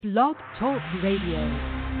Blog Talk Radio.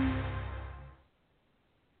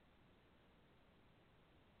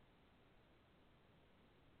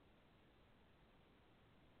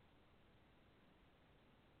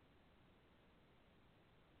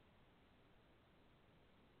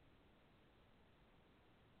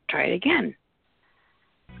 Try it again.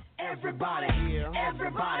 Everybody,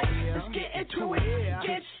 let's get into it.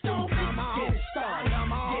 Get stoked, get it started,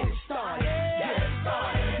 get it started, get it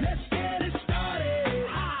started. Let's get it started.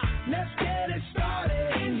 Let's get it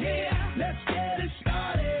started in here. Let's get it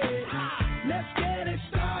started. Let's get it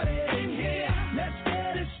started in here. Let's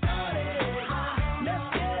get it started.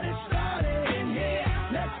 Let's get it started in here.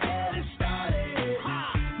 Let's get it started.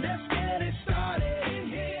 Let's get it started in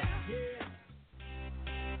here.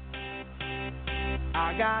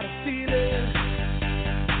 I got a feeling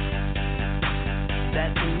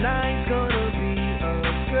that tonight's gonna be a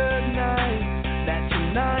good night. That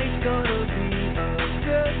tonight's gonna be a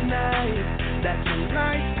good night. That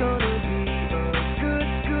tonight's gonna be a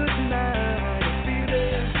good night. I feel it.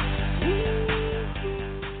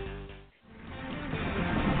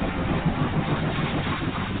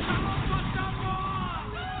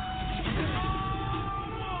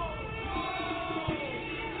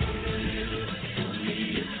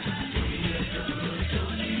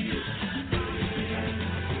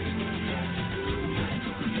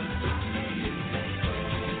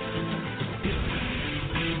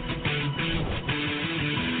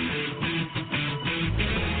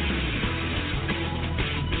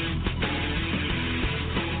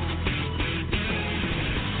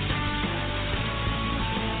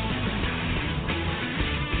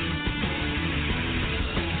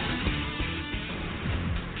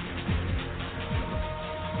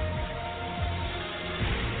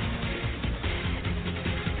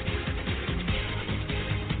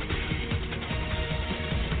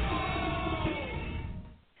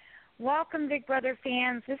 Welcome, Big Brother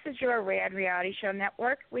fans. This is your Rad Reality Show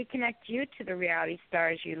Network. We connect you to the reality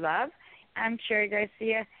stars you love. I'm Cherry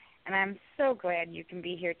Garcia, and I'm so glad you can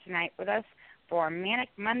be here tonight with us for Manic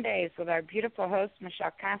Mondays with our beautiful host,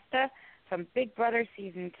 Michelle Costa from Big Brother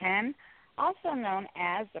Season 10, also known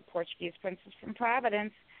as the Portuguese Princess from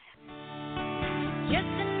Providence. Just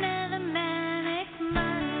another manic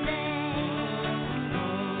Monday.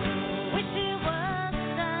 Wish it was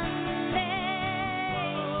Sunday.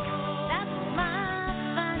 That's my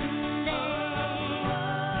fun day.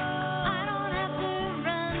 I don't have to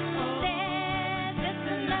run there. Just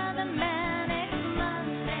another manic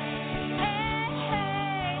Monday. Hey,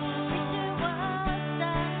 hey. Wish it was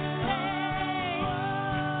Sunday.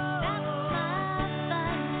 That's my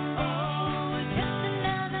fun day. Just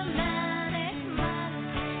another manic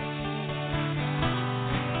Monday.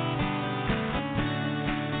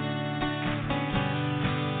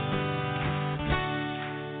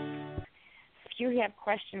 If you have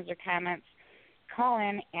questions or comments, call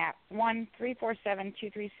in at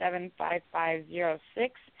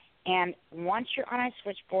 1-347-237-5506. And once you're on our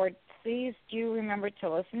switchboard, please do remember to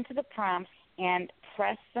listen to the prompts and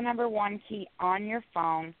press the number 1 key on your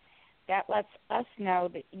phone. That lets us know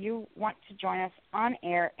that you want to join us on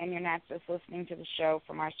air and you're not just listening to the show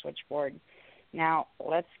from our switchboard. Now,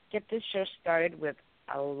 let's get this show started with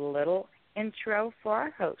a little intro for our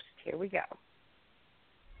host. Here we go.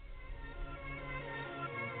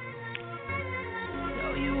 So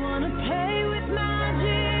you wanna play with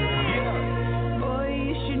magic? Boy,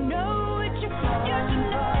 you should know what you're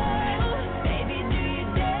fucking for. Baby, do you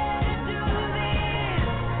dare to do this?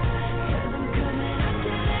 'Cause I'm coming at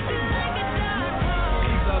you like a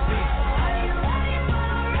dog. Are you ready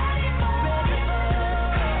for? Perfect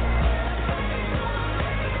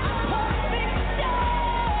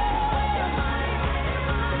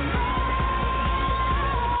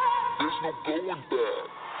There's no going back.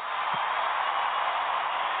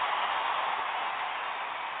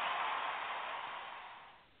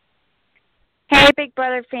 Hey, Big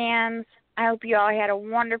Brother fans. I hope you all had a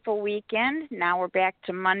wonderful weekend. Now we're back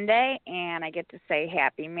to Monday, and I get to say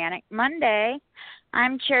Happy Manic Monday.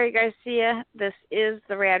 I'm Cherry Garcia. This is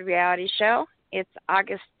the Rad Reality Show. It's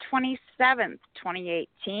August 27th,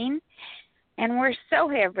 2018, and we're so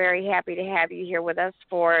very happy to have you here with us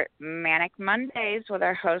for Manic Mondays with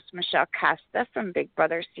our host, Michelle Costa from Big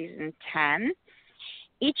Brother Season 10.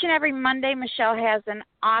 Each and every Monday, Michelle has an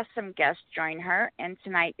awesome guest join her, and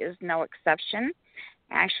tonight is no exception.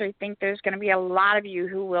 I actually think there's going to be a lot of you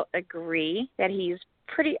who will agree that he's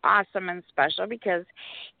pretty awesome and special because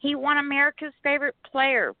he won America's Favorite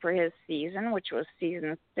Player for his season, which was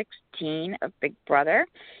season 16 of Big Brother.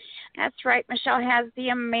 That's right, Michelle has the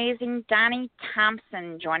amazing Donny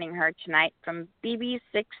Thompson joining her tonight from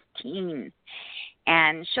BB16.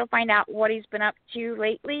 and she'll find out what he's been up to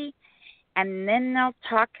lately, and then they'll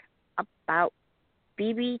talk about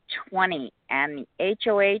BB20 and the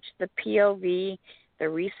HOH, the POV, the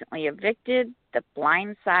recently evicted, the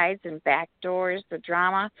blind sides and back doors, the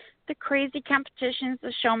drama, the crazy competitions,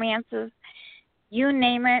 the showmances, you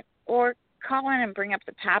name it, or call in and bring up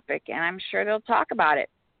the topic, and I'm sure they'll talk about it.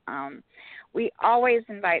 We always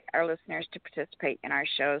invite our listeners to participate in our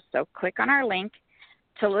shows, so click on our link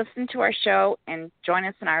to listen to our show and join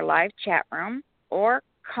us in our live chat room, or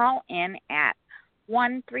call in at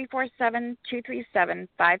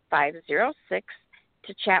 1-347-237-5506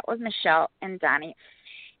 to chat with Michelle and Donnie.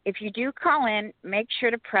 If you do call in, make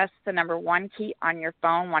sure to press the number 1 key on your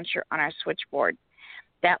phone once you're on our switchboard.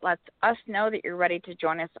 That lets us know that you're ready to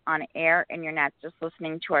join us on air and you're not just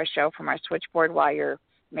listening to our show from our switchboard while you're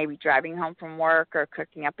maybe driving home from work or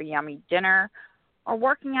cooking up a yummy dinner or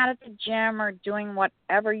working out at the gym or doing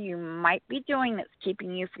whatever you might be doing that's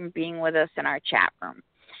keeping you from being with us in our chat room.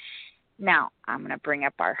 Now, I'm going to bring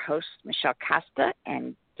up our host, Michelle Costa,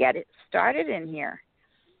 and get it started in here.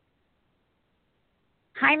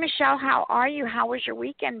 Hi, Michelle. How are you? How was your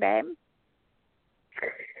weekend, babe?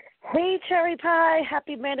 Hey, Cherry Pie.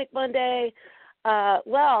 Happy Manic Monday.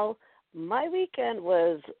 Well, my weekend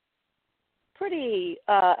was pretty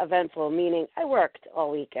eventful, meaning I worked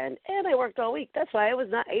all weekend and I worked all week. That's why I was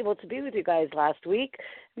not able to be with you guys last week.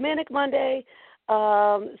 Manic Monday.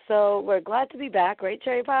 So we're glad to be back, right,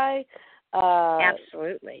 Cherry Pie?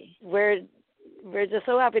 Absolutely. We're just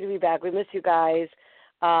so happy to be back. We miss you guys.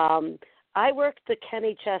 I worked the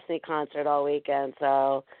Kenny Chesney concert all weekend,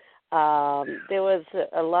 so there was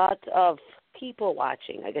a lot of people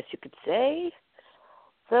watching, I guess you could say.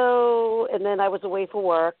 So, and then I was away for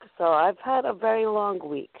work, so I've had a very long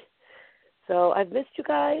week. So I've missed you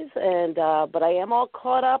guys, and but I am all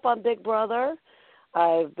caught up on Big Brother.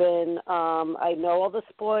 I've been, I know all the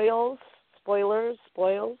spoilers.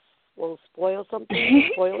 We'll spoil something.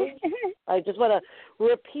 Spoilers. I just want to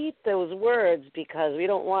repeat those words because we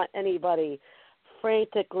don't want anybody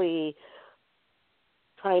frantically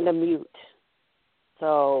trying to mute.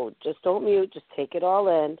 So just don't mute. Just take it all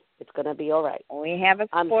in. It's going to be all right. We have a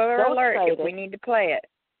spoiler alert excited. if we need to play it.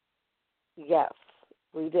 Yes,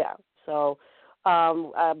 we do. So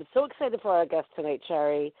I'm so excited for our guest tonight,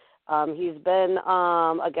 Cherry. He's been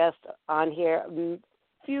a guest on here a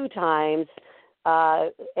few times,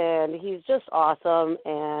 and he's just awesome,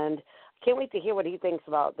 and I can't wait to hear what he thinks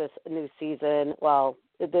about this new season. Well,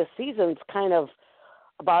 this season's kind of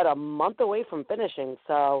about a month away from finishing,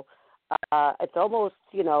 so it's almost,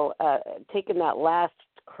 taking that last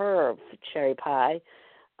curve, Cherry Pie.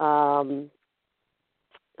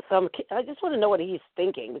 So I just want to know what he's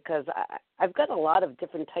thinking because I've got a lot of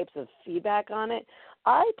different types of feedback on it.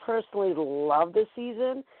 I personally love this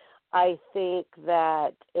season. I think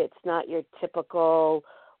that it's not your typical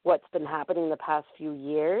what's been happening the past few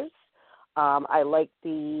years. I like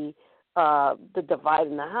the divide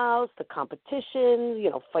in the house, the competition,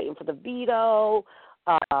 fighting for the veto,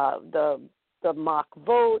 the mock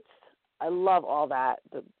votes. I love all that,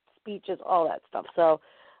 the speeches, all that stuff. So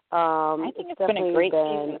I think it's been a great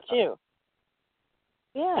season too.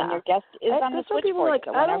 Yeah, and your guest is on the switchboard.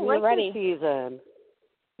 So I don't whenever like you're ready. this season.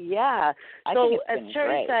 Yeah. I so think as it's been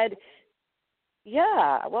Sherry great. said,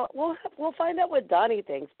 yeah. Well, we'll find out what Donnie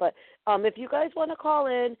thinks. But if you guys want to call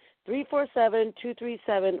in,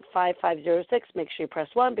 347-237-5506. Make sure you press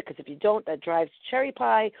 1 because if you don't, that drives Cherry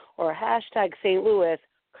Pie or hashtag St. Louis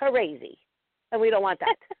crazy, and we don't want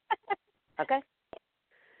that. Okay.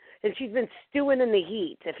 And she's been stewing in the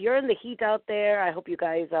heat. If you're in the heat out there, I hope you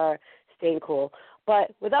guys are staying cool.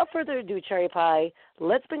 But without further ado, Cherry Pie,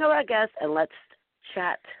 let's bring out our guest and let's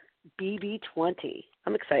chat BB20.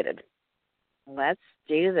 I'm excited. Let's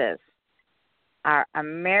do this. Our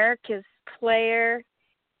America's player.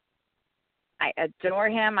 I adore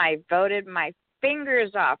him. I voted my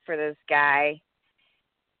fingers off for this guy.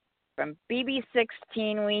 From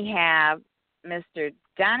BB16, we have Mr.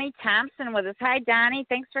 Donny Thompson with us. Hi, Donnie.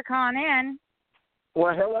 Thanks for calling in.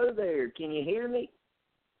 Well, hello there. Can you hear me?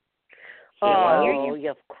 Oh,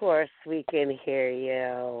 of course we can hear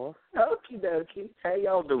you. Okie dokie. How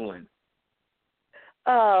y'all doing?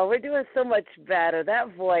 Oh, we're doing so much better.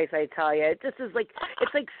 That voice, I tell you, it just is like,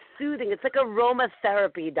 it's like soothing. It's like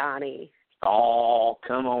aromatherapy, Donnie. Oh,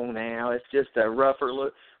 come on now. It's just a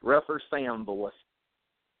rougher sound voice.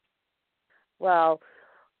 Well,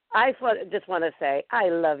 I just want to say I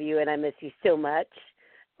love you and I miss you so much.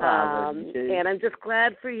 I love you too. And I'm just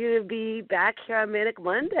glad for you to be back here on Manic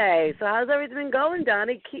Monday. So how's everything been going,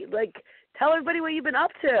 Donnie? Tell everybody what you've been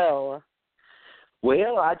up to.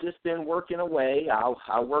 Well, I just been working away.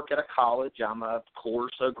 I work at a college. I'm, of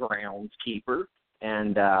course, a groundskeeper,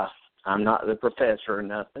 and I'm not the professor or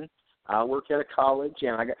nothing. I work at a college,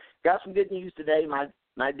 and I got some good news today.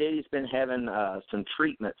 My daddy's been having some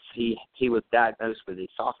treatments. He was diagnosed with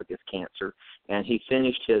esophagus cancer, and he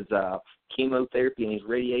finished his chemotherapy and his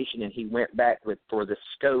radiation, and he went back for the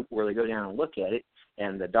scope where they go down and look at it,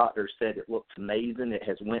 and the doctor said it looks amazing. It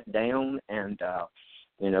has went down, and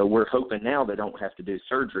we're hoping now they don't have to do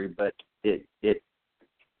surgery, but it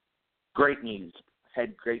great news.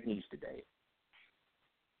 Had great news today.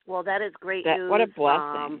 Well, that is great news. What a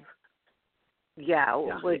blessing.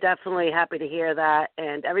 We're definitely happy to hear that.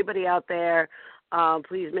 And everybody out there,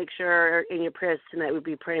 please make sure in your prayers tonight we'll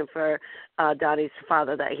be praying for Donnie's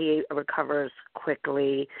father that he recovers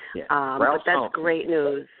quickly. Yeah. But that's great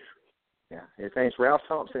news. Yeah, his name's Ralph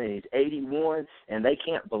Thompson, and he's 81, and they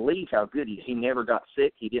can't believe how good he is. He never got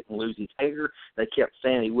sick. He didn't lose his hair. They kept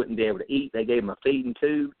saying he wouldn't be able to eat. They gave him a feeding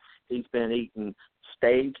tube. He's been eating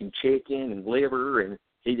steak and chicken and liver, and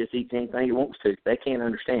he just eats anything he wants to. They can't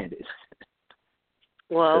understand it.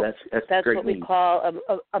 Well, so that's what we call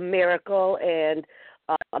a miracle and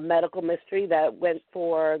a medical mystery that went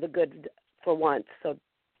for the good for once. So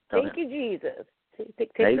thank you, Jesus.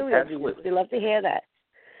 Take the wheel, Jesus. We love to hear that.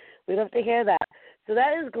 So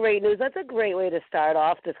that is great news. That's a great way to start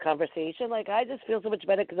off this conversation. Like, I just feel so much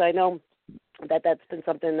better because I know that that's been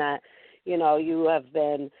something that, you have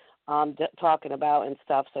been talking about and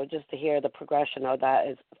stuff. So just to hear the progression of that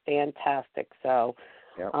is fantastic. So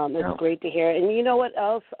it's great to hear. And you know what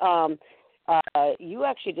else? You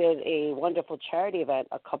actually did a wonderful charity event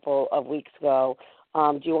a couple of weeks ago.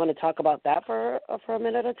 Do you want to talk about that for a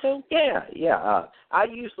minute or two? Yeah. I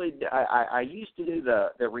used to do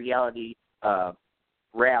the reality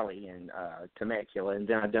rally in Temecula, and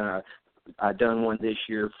then I done one this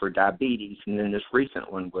year for diabetes, and then this recent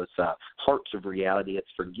one was Hearts of Reality. It's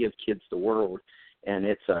for Give Kids the World, and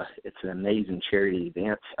it's an amazing charity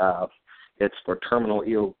event. It's for terminal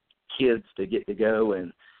ill kids to get to go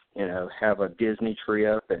and have a Disney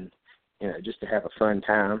trip and just to have a fun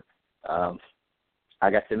time. I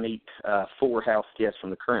got to meet 4 house guests from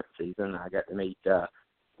the current season. I got to meet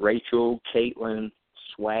Rachel, Caitlin,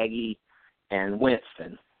 Swaggy, and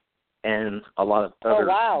Winston, and a lot of other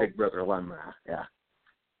Big Brother alumni. Yeah.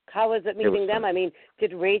 How was it meeting them? Fun. I mean,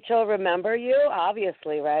 did Rachel remember you?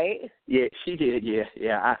 Obviously, right? Yeah, she did.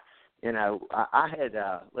 Yeah. I had,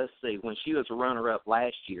 let's see, when she was a runner-up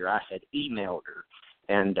last year, I had emailed her,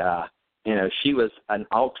 and, she was an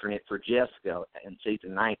alternate for Jessica in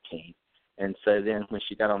season 19. And so then when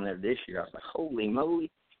she got on there this year, I was like, holy moly.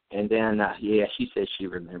 And then, she said she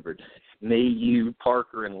remembered me, you,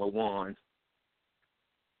 Parker, and LaJuan.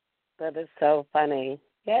 That is so funny.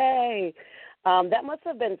 Yay. That must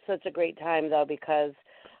have been such a great time, though, because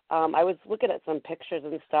I was looking at some pictures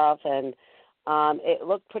and stuff, and it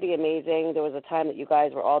looked pretty amazing. There was a time that you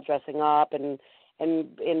guys were all dressing up and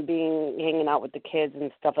hanging out with the kids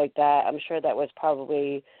and stuff like that. I'm sure that was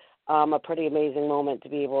probably a pretty amazing moment to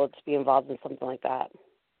be able to be involved in something like that.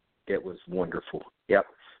 It was wonderful. Yep.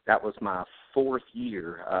 That was my 4th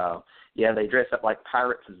year. They dress up like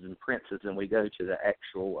pirates and princes, and we go to the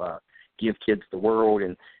actual Give Kids the World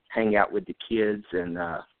and hang out with the kids, and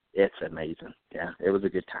it's amazing. Yeah, it was a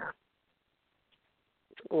good time.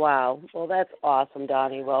 Wow. Well, that's awesome,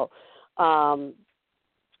 Donnie. Well,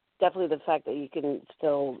 definitely the fact that you can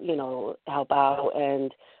still, help out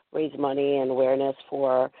and raise money and awareness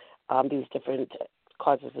for these different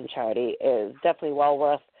causes and charity is definitely well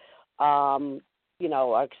worth,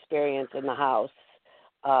 our experience in the house,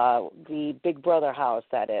 the Big Brother house,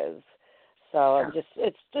 that is. So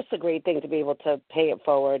it's just a great thing to be able to pay it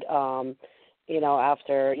forward,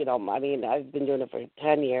 after, I've been doing it for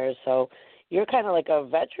 10 years. So you're kind of like a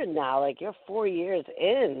veteran now. Like, you're 4 years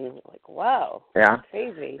in. Like, wow. Yeah.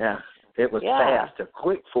 Crazy. Yeah. It was fast, a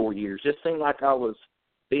quick 4 years. Just seemed like I was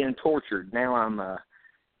being tortured. Now I'm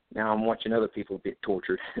watching other people get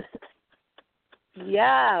tortured.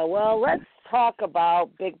 Yeah, well, let's talk about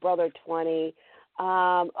Big Brother 20.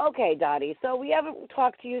 Okay, Donnie, so we haven't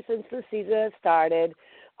talked to you since the season has started.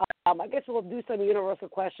 I guess we'll do some universal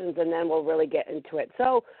questions, and then we'll really get into it.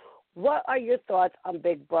 So what are your thoughts on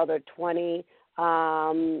Big Brother 20?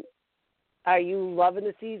 Are you loving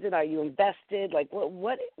the season? Are you invested? Like,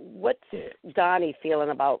 what's Donnie feeling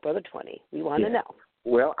about Brother 20? We want to know.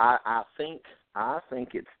 Well, I think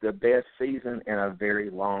it's the best season in a very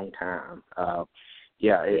long time.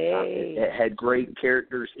 It had great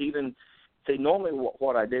characters. Even See, normally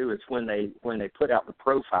what I do is when they put out the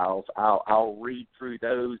profiles, I'll read through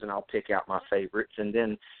those and I'll pick out my favorites, and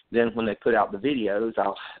then when they put out the videos,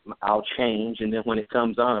 I'll change, and then when it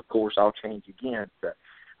comes on, of course, I'll change again. But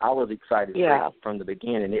I was excited from the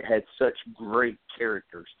beginning. It had such great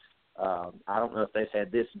characters. I don't know if they've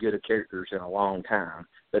had this good of characters in a long time.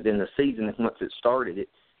 But then the season, once it started,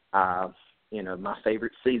 my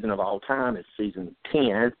favorite season of all time is season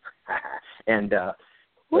 10, and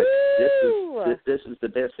but this is the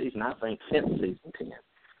best season, I think, since season 10.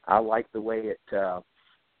 I like the way it,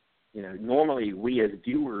 normally we as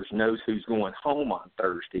viewers knows who's going home on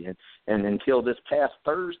Thursday. And until this past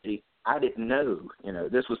Thursday, I didn't know.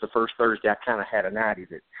 This was the first Thursday I kind of had an idea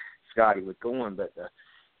that Scotty was going. But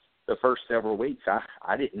the first several weeks,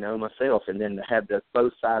 I didn't know myself. And then to have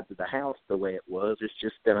both sides of the house the way it was, it's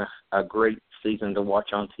just been a great season to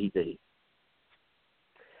watch on TV.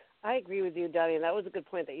 I agree with you, Donnie, and that was a good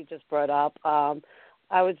point that you just brought up.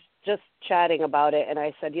 I was just chatting about it, and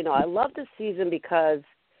I said, I love this season because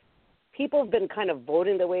people have been kind of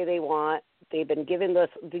voting the way they want. They've been giving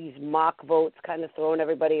these mock votes, kind of throwing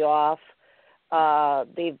everybody off.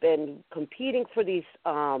 They've been competing for these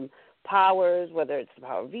powers, whether it's the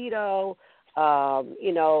power of veto.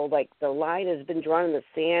 Like the line has been drawn in the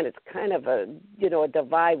sand. It's kind of a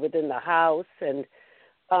divide within the house, and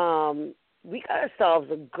we got ourselves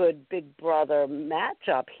a good Big Brother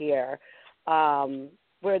matchup here,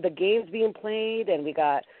 where the game's being played, and we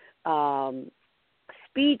got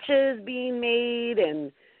speeches being made,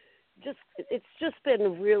 and it's just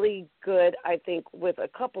been really good, I think, with a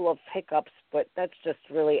couple of hiccups, but that's just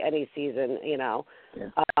really any season,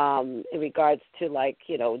 in regards to,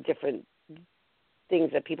 different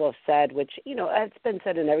things that people have said, which, it's been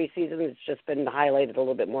said in every season. It's just been highlighted a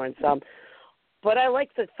little bit more in some. But I like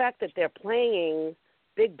the fact that they're playing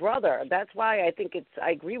Big Brother. That's why I think I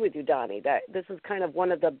agree with you, Donnie, that this is kind of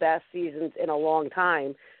one of the best seasons in a long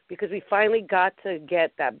time because we finally got to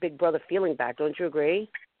get that Big Brother feeling back. Don't you agree?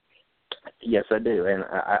 Yes, I do. And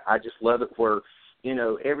I just love it where,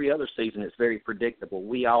 every other season it's very predictable.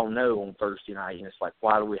 We all know on Thursday night, and it's like,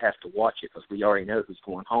 why do we have to watch it? Because we already know who's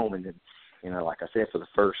going home. And then, like I said, for the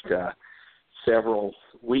first several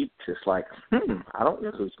weeks, it's like, I don't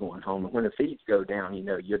know who's going home. And when the feeds go down,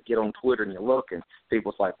 you get on Twitter and you look, and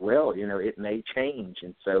people's like, well, it may change.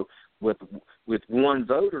 And so with one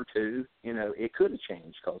vote or two, it could have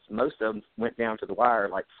changed because most of them went down to the wire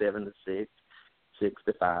like 7-6,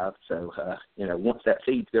 6-5. So, once that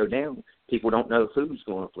feeds go down, people don't know who's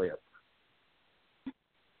going to flip.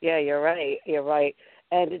 Yeah, you're right. You're right.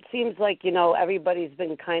 And it seems like, everybody's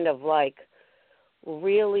been kind of like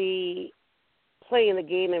really playing the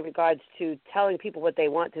game in regards to telling people what they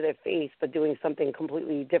want to their face, but doing something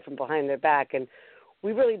completely different behind their back. And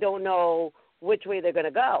we really don't know which way they're going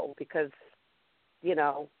to go because,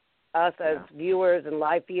 us as viewers and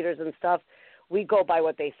live feeders and stuff, we go by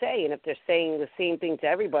what they say. And if they're saying the same thing to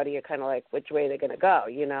everybody, you're kind of like, which way they're going to go,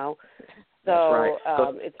 So right.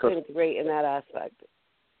 It's been great in that aspect.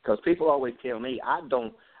 Because people always tell me,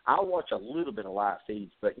 I'll watch a little bit of live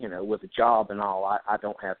feeds, but, with a job and all, I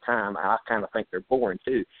don't have time. I kind of think they're boring,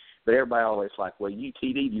 too. But everybody always like, well, you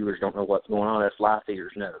TV viewers don't know what's going on. Us live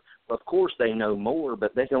feeders know. Well, of course they know more,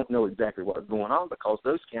 but they don't know exactly what's going on because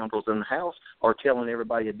those scoundrels in the house are telling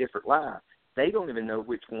everybody a different lie. They don't even know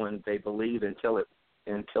which one they believe until it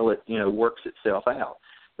works itself out.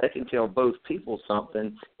 They can tell both people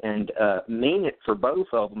something and mean it for both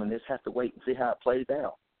of them, and just have to wait and see how it plays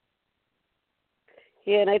out.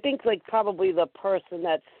 Yeah, and I think probably the person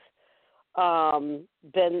that's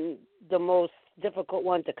been the most difficult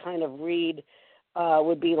one to kind of read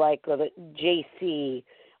would be the JC.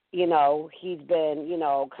 He's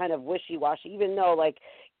been kind of wishy-washy, even though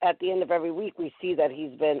at the end of every week we see that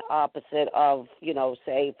he's been opposite of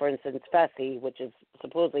say for instance Fessy, which is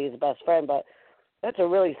supposedly his best friend, but that's a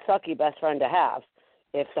really sucky best friend to have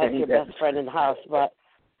if that's your best friend in the house. But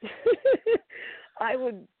I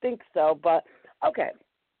would think so. But okay,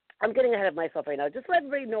 I'm getting ahead of myself right now. Just let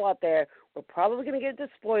everybody know out there, we're probably going to get into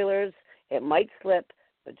spoilers. It might slip,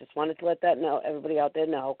 but just wanted to let everybody out there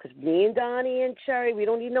know, because me and Donnie and Cherry, we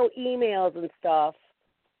don't need no emails and stuff.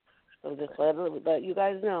 So just let you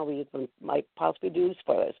guys know we might possibly do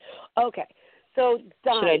spoilers. Okay, so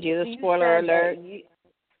Donnie, should I do the spoiler alert?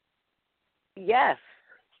 Yes.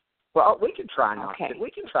 Well, we can try not okay. to. We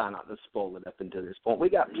can try not to spoil it up until this point. We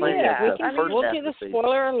got plenty of stuff. We'll do the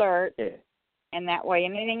spoiler alert. Yeah. And that way,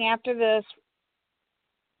 anything after this,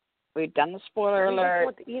 we've done the spoiler alert.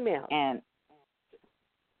 Want the email. And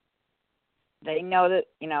they know that,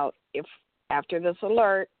 if after this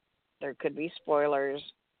alert, there could be spoilers.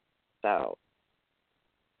 So.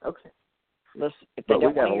 Okay. If they But we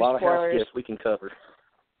don't got a want lot your of house spoilers. guests we can cover.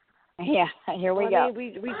 Yeah, here we I go.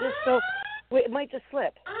 mean, we just don't. It might just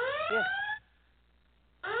slip. Yeah.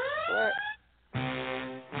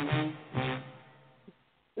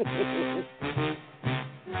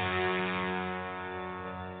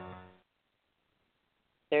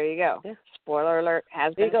 There you go. Yeah. Spoiler alert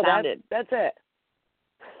has There you been go. sounded. That's it.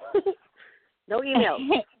 No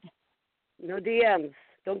emails. No DMs.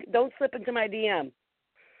 Don't slip into my DM.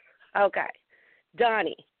 Okay.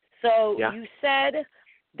 Donnie, so Yeah. you said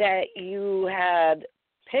that you had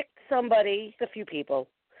picked somebody, a few people,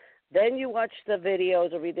 then you watched the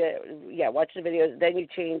videos or watch the videos, then you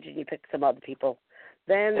change and you pick some other people.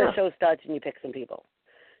 Then the show starts and you pick some people.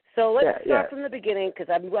 So let's start from the beginning because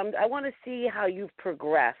I want to see how you've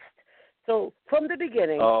progressed. So from the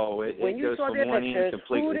beginning, when you goes saw from their one end pictures,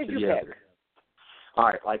 completely who did to you the pick? other. All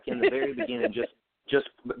right, like in the very beginning, just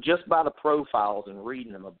by the profiles and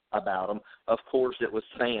reading them about them, of course it was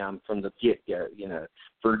Sam from the get-go. You know,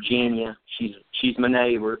 Virginia, she's my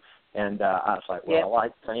neighbor, and I was like, well, I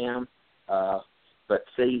like Sam, but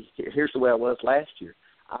see, here's the way I was last year.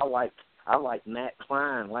 I liked Matt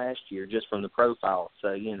Klein last year just from the profile,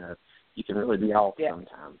 so you know, you can really be off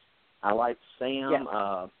sometimes. I like Sam.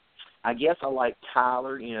 Yeah. I guess I like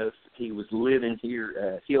Tyler. You know, he was living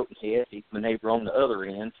here, Hilton Head. He's my neighbor on the other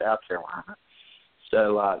end, South Carolina.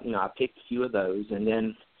 So, you know, I picked a few of those. And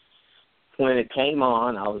then when it came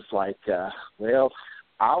on, I was like, well,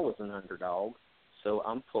 I was an underdog, so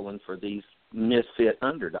I'm pulling for these misfit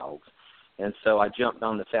underdogs. And so I jumped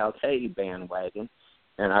on the Fauteuil bandwagon,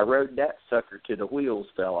 and I rode that sucker till the wheels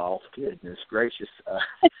fell off. Goodness gracious.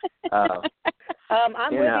 I'm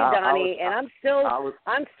with you, Donnie, and I'm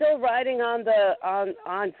still riding on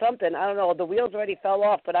something. I don't know. The wheels already fell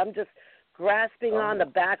off, but I'm just grasping on the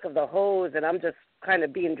back of the hose, and I'm just kind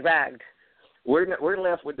of being dragged. We're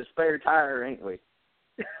left with the spare tire, ain't we?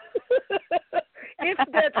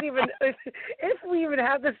 if we even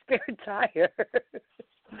have the spare tire.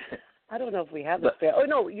 I don't know if we have the spare. Oh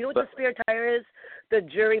no, you know what the spare tire is? The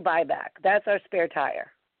jury buyback. That's our spare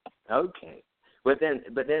tire. Okay. But then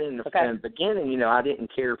in the beginning, you know, I didn't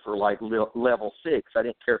care for like level 6. I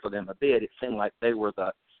didn't care for them a bit. It seemed like they were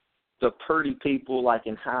the pretty people, like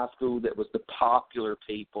in high school, that was the popular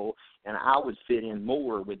people, and I would fit in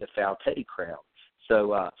more with the Fauteuil crowd.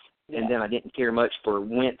 So, and then I didn't care much for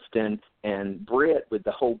Winston and Britt with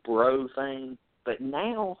the whole bro thing. But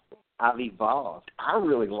now I've evolved. I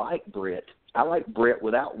really like Britt. I like Brett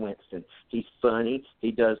without Winston. He's funny.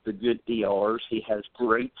 He does the good DRs. He has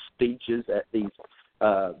great speeches at these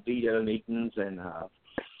veto meetings and,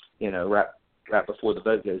 you know, right before the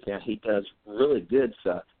vote goes down. He does really good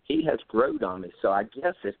stuff. He has growed on me. So I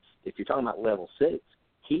guess if you're talking about level 6,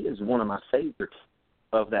 he is one of my favorites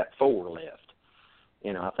of that 4 left.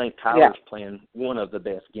 You know, I think Tyler's playing one of the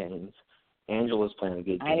best games. Angela's playing a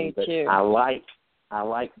good game. But too. I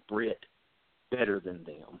like Britt better than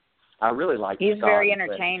them. I really like He's Scott, very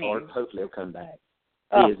entertaining. Hopefully he'll come back.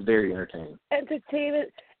 He is very entertaining.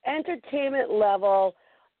 Entertainment level,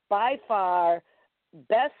 by far,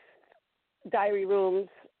 best diary rooms,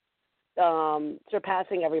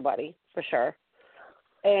 surpassing everybody, for sure.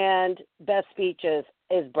 And best speeches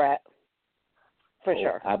is Brett, for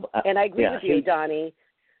sure. And I agree with you, Donnie.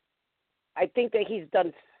 I think that he's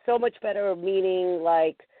done so much better, meaning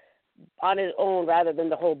like on his own rather than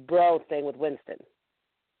the whole bro thing with Winston.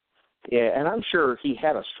 Yeah, and I'm sure he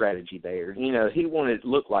had a strategy there. You know, he wanted it to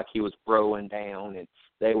look like he was broing down and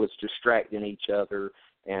they was distracting each other.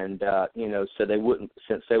 And, you know, so they wouldn't,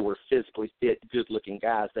 since they were physically fit, good-looking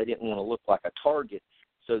guys, they didn't want to look like a target.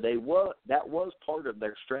 So that was part of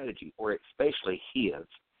their strategy, or especially his.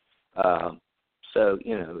 So,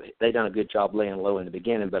 you know, they done a good job laying low in the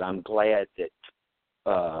beginning, but I'm glad that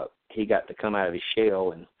he got to come out of his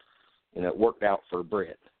shell and, you know, it worked out for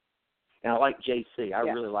Brett. And I like JC. I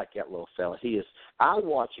really like that little fella. I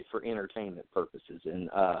watch it for entertainment purposes,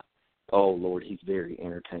 and, oh, Lord, he's very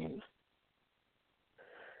entertaining.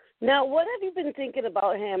 Now, what have you been thinking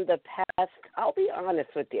about him the past? I'll be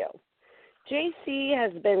honest with you. JC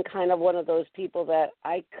has been kind of one of those people that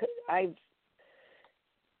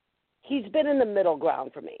he's been in the middle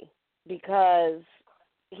ground for me because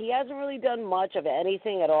he hasn't really done much of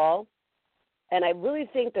anything at all. And I really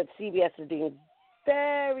think that CBS is being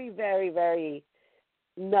very, very, very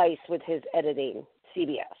nice with his editing,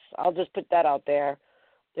 CBS. I'll just put that out there.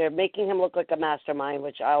 They're making him look like a mastermind,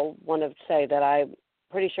 which I'll want to say that I'm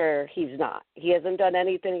pretty sure he's not. He hasn't done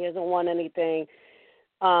anything. He hasn't won anything.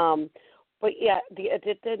 But, yeah,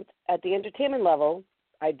 at the entertainment level,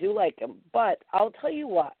 I do like him. But I'll tell you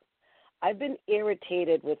what. I've been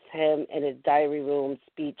irritated with him and his diary room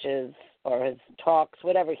speeches or his talks,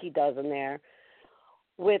 whatever he does in there,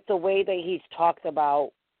 with the way that he's talked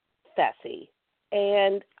about Fessy.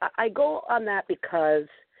 And I go on that because,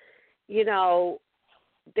 you know,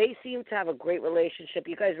 they seem to have a great relationship.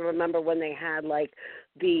 You guys remember when they had, like,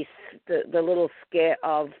 the little skit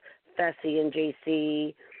of Fessy and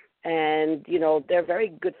JC, and, you know, they're very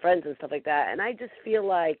good friends and stuff like that. And I just feel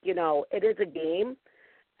like, you know, it is a game,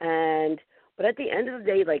 but at the end of the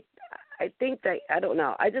day, like, I think that, I don't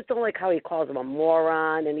know, I just don't like how he calls him a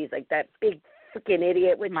moron, and he's like that big freaking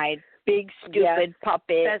idiot. Which, my big stupid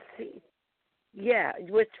puppet. Fessy,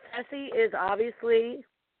 which Fessy is obviously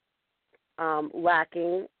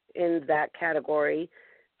lacking in that category.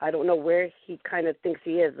 I don't know where he kind of thinks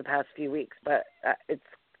he is the past few weeks, but it's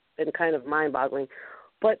been kind of mind-boggling.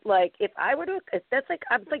 But, like, if I would have, that's like,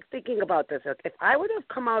 I'm, like, thinking about this. Like, if I would have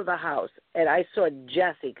come out of the house and I saw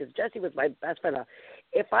Jesse, because Jesse was my best friend,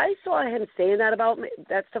 if I saw him saying that about me,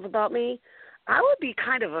 that stuff about me, I would be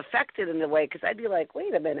kind of affected in a way, because I'd be like,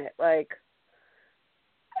 wait a minute, like,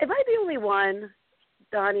 am I the only one,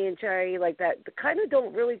 Donnie and Cherry, like that kind of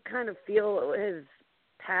don't really kind of feel his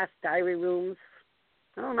past diary rooms?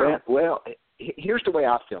 I don't know. Well, here's the way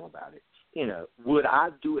I feel about it. You know, would I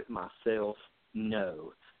do it myself?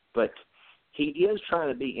 No. But he is trying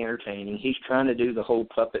to be entertaining. He's trying to do the whole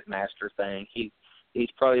puppet master thing. He's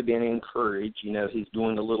probably been encouraged. You know, he's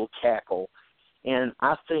doing a little cackle. And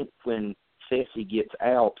I think when Fessy gets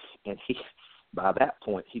out, and by that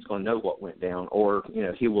point, he's going to know what went down, or, you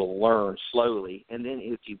know, he will learn slowly. And then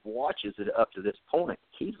if he watches it up to this point,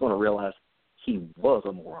 he's going to realize he was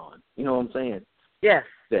a moron. You know what I'm saying? Yes.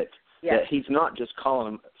 That he's not just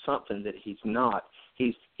calling him something that he's not.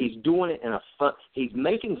 He's doing it in a fun. He's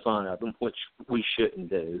making fun of him, which we shouldn't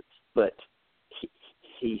do. But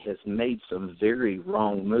he has made some very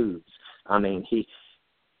wrong moves. I mean,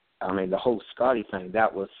 the whole Scotty thing.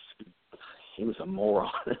 He was a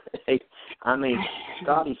moron. I mean,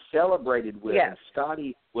 Scotty celebrated with him.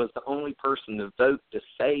 Scotty was the only person to vote to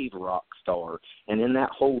save Rockstar. And in that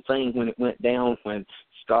whole thing, when it went down, when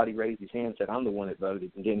Scotty raised his hand and said, "I'm the one that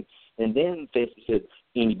voted," and then Fessy said,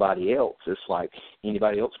 "Anybody else?" It's like,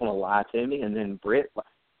 anybody else want to lie to me? And then Brett,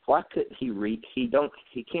 why couldn't he read? He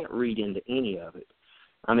can't read into any of it.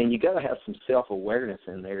 I mean, you got to have some self-awareness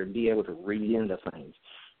in there and be able to read into things.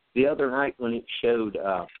 The other night when it showed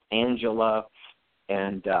Angela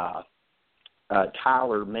and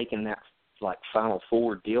Tyler making that, like, Final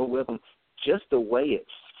Four deal with them, just the way it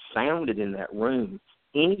sounded in that room,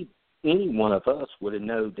 any one of us would have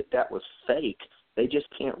known that was fake. They just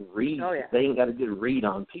can't read. Oh, yeah. They ain't got a good read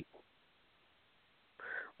on people.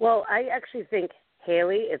 Well, I actually think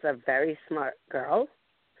Haley is a very smart girl,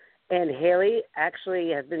 and Haley actually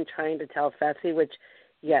has been trying to tell Fessy, which,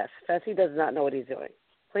 yes, Fessy does not know what he's doing.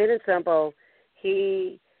 Plain and simple,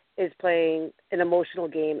 he is playing an emotional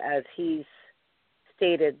game, as he's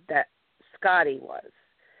stated that Scotty was.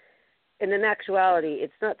 And in actuality,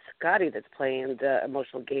 it's not Scotty that's playing the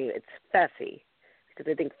emotional game, it's Fessy. Because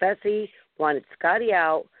I think Fessy wanted Scotty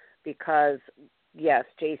out because, yes,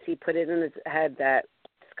 JC put it in his head that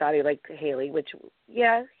Scotty liked Haley, which,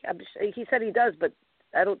 yeah, he said he does, but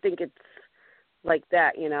I don't think it's like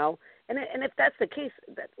that, you know. And if that's the case,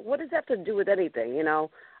 what does that have to do with anything, you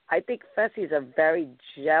know? I think Fessy's a very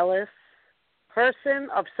jealous person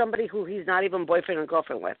of somebody who he's not even boyfriend or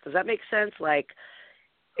girlfriend with. Does that make sense? Like,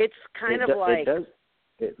 it's kind of like... It does.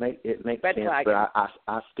 It makes sense, flag. But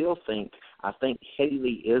I still think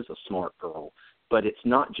Haley is a smart girl, but it's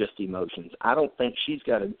not just emotions. I don't think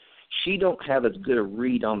she don't have as good a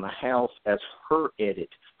read on the house as her edit.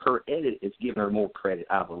 Her edit is giving her more credit,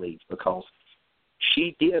 I believe, because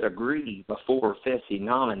she did agree before Fessy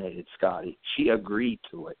nominated Scotty. She agreed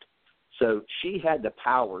to it. So she had the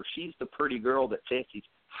power. She's the pretty girl that Fessy's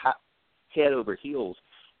head over heels.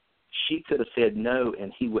 She could have said no,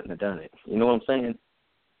 and he wouldn't have done it. You know what I'm saying?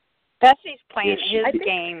 Fessy's playing his I think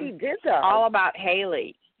game he did, though. all about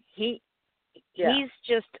Haley. He's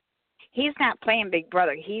not playing Big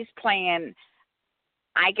Brother. He's playing,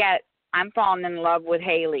 I'm falling in love with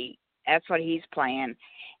Haley. That's what he's playing.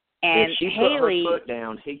 And if she Haley, put her foot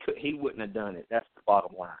down, he wouldn't have done it. That's the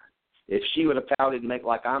bottom line. If she would have pouted and make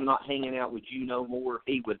like, "I'm not hanging out with you no more,"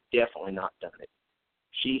 he would definitely not done it.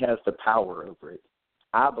 She has the power over it,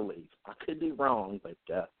 I believe. I could be wrong, but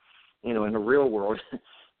in the real world,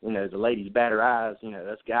 the ladies bat her eyes.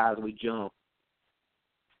 Us guys, we jump.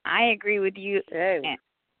 I agree with you.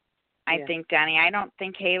 I think, Donnie, I don't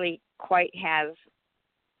think Haley quite has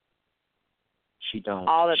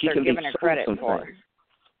all that they're giving her credit for. Things.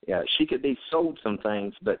 Yeah, she could be sold some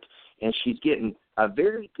things, and she's getting a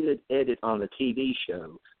very good edit on the TV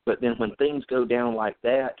show. But then when things go down like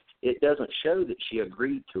that, it doesn't show that she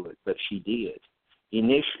agreed to it, but she did.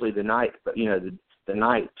 Initially, the night, the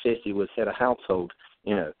night Sissy was head of household,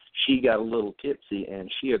 she got a little tipsy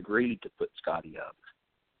and she agreed to put Scotty up.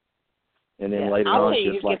 And then later I'll on, tell she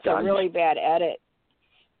you was who like, gets a really bad edit,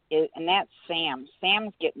 and that's Sam.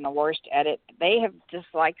 Sam's getting the worst edit. They have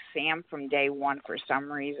disliked Sam from day one for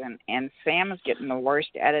some reason, and Sam is getting the worst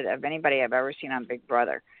edit of anybody I've ever seen on Big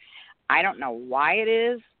Brother. I don't know why it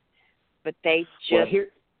is, but they just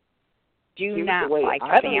do not like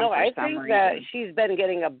I don't Sam know. for I some think reason. that she's been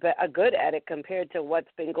getting a good edit compared to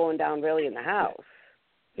what's been going down really in the house.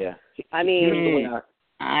 Yeah. I mean,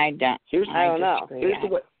 I don't know.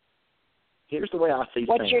 Here's the way I see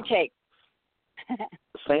What's Sam. your take?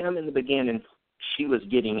 Sam, in the beginning, she was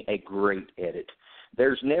getting a great edit.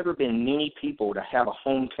 There's never been many people to have a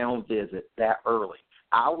hometown visit that early.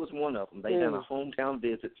 I was one of them. They done a hometown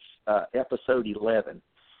visit, episode 11.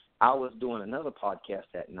 I was doing another podcast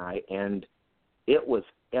that night, and it was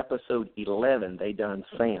episode 11 they done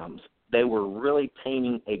Sam's. They were really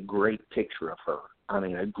painting a great picture of her. I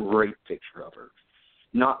mean, a great picture of her.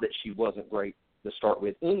 Not that she wasn't great to start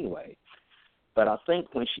with anyway, but I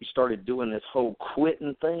think when she started doing this whole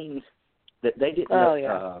quitting thing, that they didn't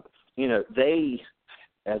they,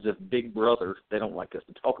 as a Big Brother, they don't like us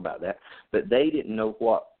to talk about that, but they didn't know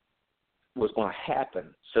what was going to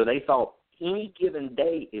happen. So they thought any given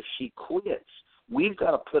day, if she quits, we've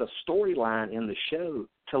got to put a storyline in the show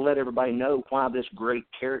to let everybody know why this great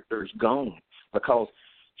character is gone. Because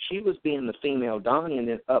she was being the female Donnie, and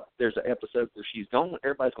then there's an episode where she's gone.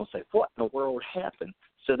 Everybody's going to say, what in the world happened?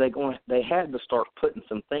 So they had to start putting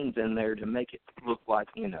some things in there to make it look like,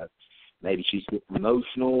 maybe she's getting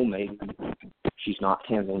emotional, maybe she's not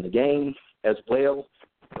handling the game as well.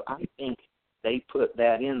 So I think they put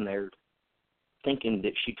that in there thinking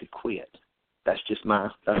that she could quit. That's just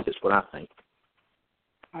what I think.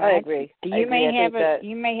 I agree. You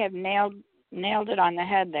may have nailed it on the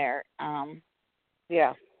head there.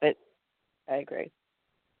 Yeah, but I agree.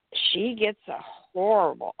 She gets a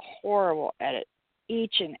horrible, horrible edit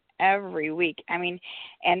each and every week. I mean,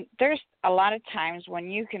 and there's a lot of times when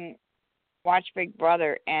you can watch Big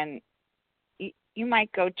Brother and you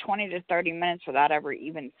might go 20 to 30 minutes without ever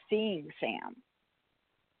even seeing Sam.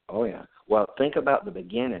 Oh, yeah. Well, think about the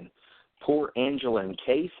beginning. Poor Angela and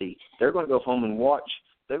Casey, they're going to go home and watch.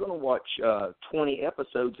 They're going to watch 20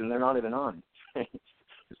 episodes, and they're not even on.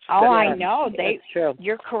 I know. That's true.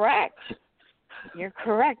 You're correct. You're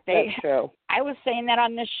correct. That's true. I was saying that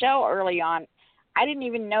on this show early on. I didn't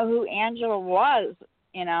even know who Angela was,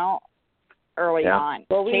 early on.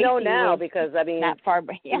 Well, we Casey know now because, I mean, not far,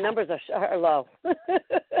 but the numbers are low.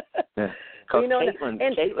 Yeah. We know Caitlin,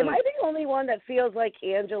 and am I the only one that feels like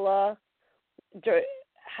Angela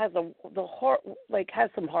has has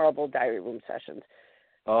some horrible diary room sessions?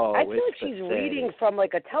 Oh, I feel like she's reading from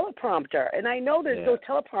like a teleprompter, and I know there's no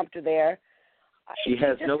teleprompter there. She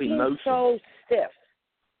has no emotion. So stiff.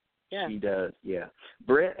 Yeah. She does. Yeah.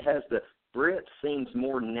 Brett seems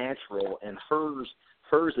more natural, and hers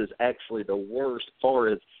is actually the worst. As far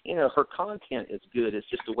as her content is good. It's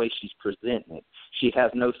just the way she's presenting it. She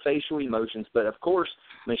has no facial emotions. But of course,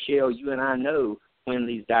 Michelle, you and I know when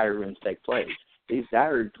these diary rooms take place. These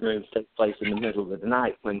diary rooms take place in the middle of the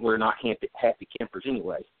night when we're not happy campers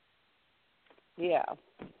anyway. Yeah.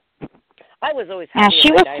 I was always happy. Now,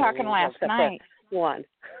 she was talking last night. One.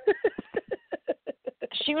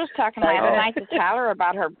 She was talking last night to Tyler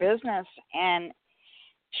about her business, and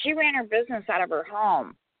she ran her business out of her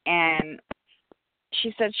home. And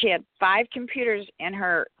she said she had 5 computers in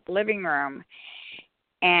her living room,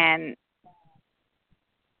 and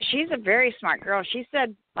she's a very smart girl. She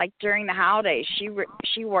said, like, during the holidays, she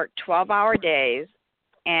worked 12-hour days,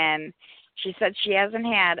 and she said she hasn't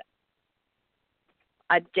had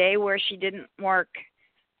a day where she didn't work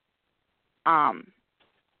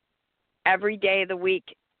every day of the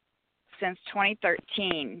week since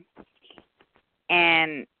 2013.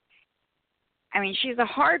 And, I mean, she's a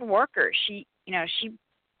hard worker.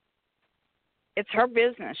 It's her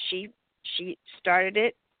business. She started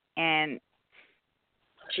it, and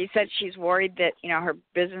she said she's worried that, her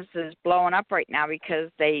business is blowing up right now because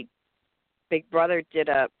Big Brother did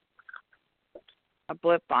a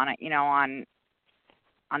blip on it, on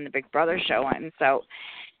the Big Brother show. And so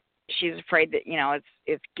she's afraid that,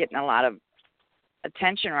 it's getting a lot of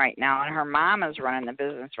attention right now. And her mom is running the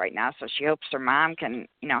business right now, so she hopes her mom can,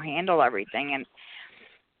 handle everything. And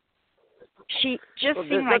she just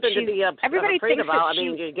seemed like she's... Everybody thinks about. I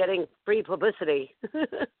mean, you're getting free publicity.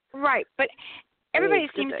 Right, but... Everybody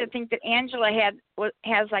seems to think that Angela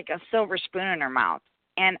has like a silver spoon in her mouth,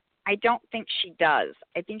 and I don't think she does.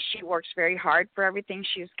 I think she works very hard for everything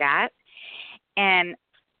she's got. And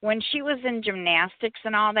when she was in gymnastics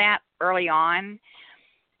and all that early on,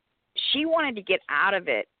 she wanted to get out of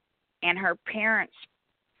it, and her parents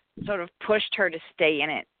sort of pushed her to stay in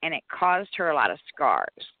it, and it caused her a lot of scars,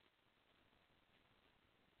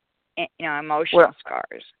 emotional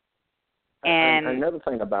scars. And another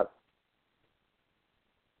thing about...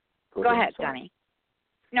 Go ahead, Donnie.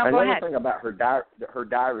 No, another go ahead. thing about her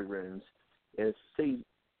diary rooms is, see,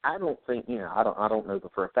 I don't think, I don't know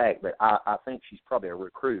for a fact, but I think she's probably a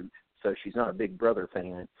recruit, so she's not a Big Brother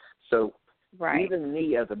fan. So even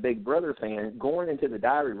me as a Big Brother fan, going into the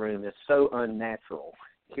diary room is so unnatural.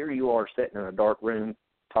 Here you are sitting in a dark room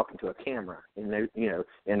talking to a camera. And,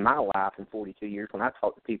 in my life in 42 years, when I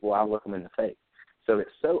talk to people, I look them in the face. So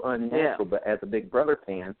it's so unnatural, but as a Big Brother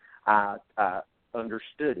fan, I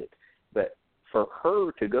understood it. But for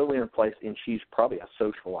her to go in a place, and she's probably a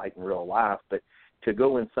socialite in real life, but to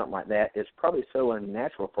go in something like that is probably so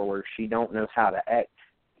unnatural for her, she don't know how to act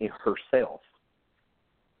in herself.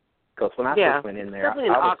 Because when I first went in there, definitely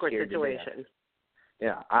I an was awkward scared situation.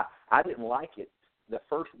 Yeah, I didn't like it. The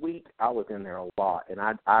first week, I was in there a lot, and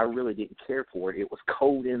I really didn't care for it. It was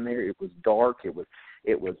cold in there. It was dark. It was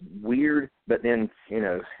weird. But then,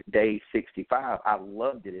 day 65, I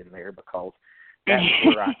loved it in there because that's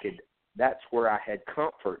where that's where I had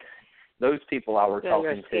comfort. Those people I were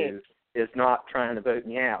talking to is not trying to vote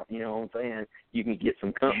me out. You know what I'm saying? You can get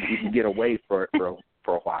some comfort. You can get away for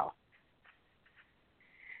a while.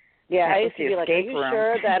 Yeah, I used to be like, are you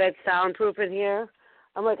sure that it's soundproof in here?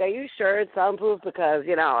 I'm like, are you sure it's soundproof? Because,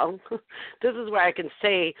 this is where I can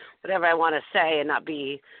say whatever I want to say and not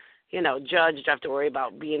be, judged, have to worry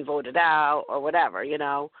about being voted out or whatever,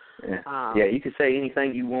 Yeah, you could say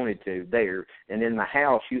anything you wanted to there. And in the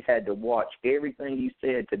house, you had to watch everything you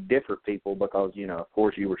said to different people because, of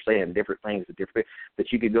course, you were saying different things to different people.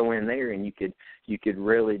 But you could go in there and you could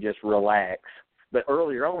really just relax. But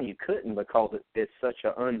earlier on, you couldn't because it's such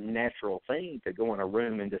an unnatural thing to go in a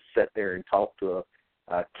room and just sit there and talk to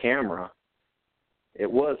a camera.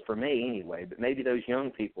 It was for me anyway, but maybe those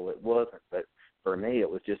young people it wasn't. But for me, it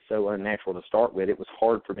was just so unnatural to start with. It was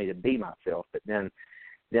hard for me to be myself. But then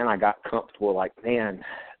I got comfortable. Like, man,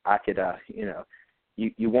 I could,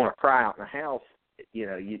 you want to cry out in the house.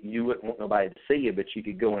 You wouldn't want nobody to see you, but you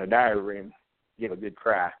could go in a diary room, give a good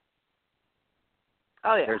cry.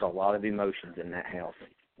 Oh yeah. There's a lot of emotions in that house.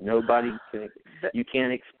 You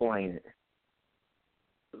can't explain it.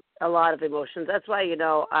 A lot of emotions. That's why,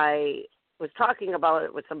 I was talking about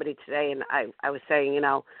it with somebody today, and I was saying,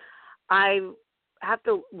 I have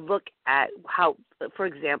to look at how, for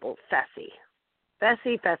example, Fessy.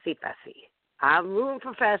 I'm rooting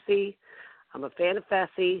for Fessy. I'm a fan of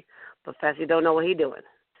Fessy, but Fessy don't know what he's doing.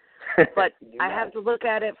 But I have to look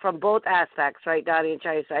at it from both aspects, right, Donnie and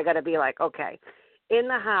Chase? So I got to be like, okay, in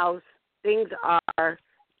the house, things are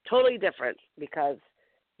totally different because,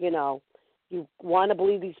 you want to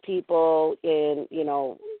believe these people in,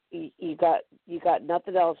 you got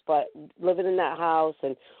nothing else but living in that house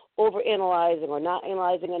and overanalyzing or not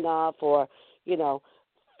analyzing enough or,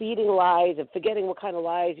 feeding lies and forgetting what kind of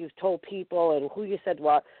lies you've told people and who you said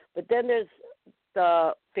what. But then there's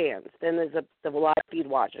the fans. Then there's the live feed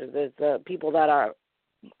watchers. There's the people that are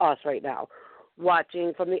us right now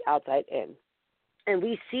watching from the outside in. And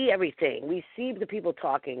we see everything. We see the people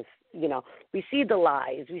talking, we see the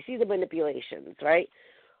lies. We see the manipulations, right?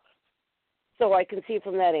 So I can see it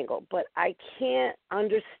from that angle. But I can't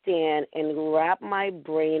understand and wrap my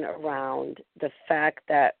brain around the fact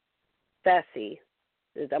that Fessy,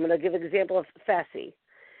 I'm going to give an example of Fessy,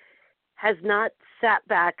 has not sat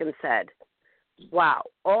back and said, wow,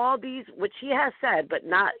 all these, which he has said, but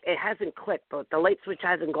it hasn't clicked, but the light switch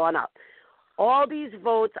hasn't gone up. All these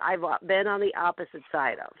votes I've been on the opposite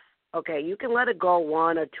side of. Okay, you can let it go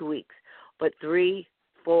 1 or 2 weeks, but 3,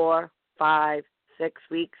 4, 5, 6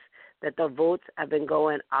 weeks that the votes have been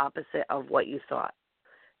going opposite of what you thought.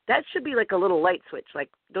 That should be like a little light switch. Like,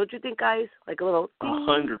 don't you think, guys? Like a little ding.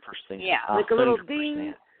 100%. Yeah. Like a little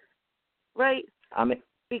ding. Right?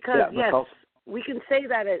 Because we can say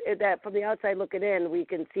that from the outside looking in, we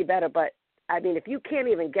can see better. But, if you can't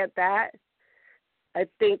even get that, I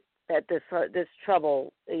think that this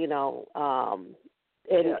trouble, in realizing.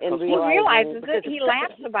 He realizes it. He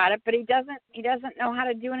laughs about it, but he doesn't know how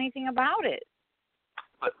to do anything about it.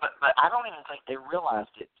 But I don't even think they realized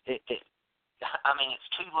it. It's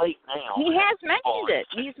too late now. He has mentioned it.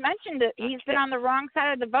 He's mentioned it. He's been on the wrong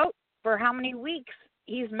side of the vote for how many weeks?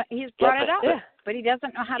 He's brought it up, but he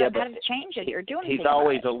doesn't know how to change it or do anything. He's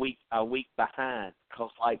always a week behind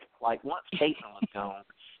because like once Caitlin was gone,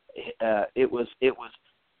 it was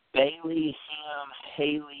Bailey, him,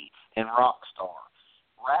 Haley, and Rockstar.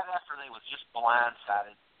 Right after they was just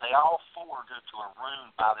blindsided, they all four go to a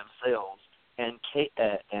room by themselves, and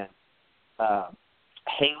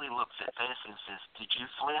Haley looks at this and says, "Did you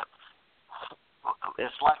flip?"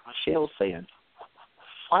 It's like Michelle saying,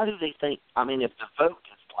 why do they think, I mean, if the vote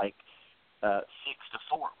is like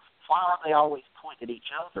 6-4, why are they always pointing at each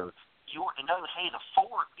other? Hey, the 4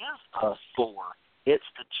 is us 4. It's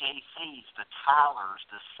the JCs, the Tylers,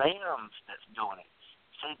 the Sams that's doing it.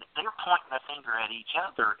 See, they're pointing a finger at each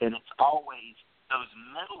other, and it's always those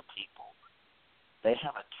middle people. They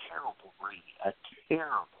have a terrible read,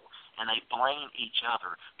 and they blame each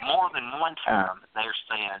other. More than one time, they're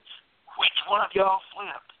saying, which one of y'all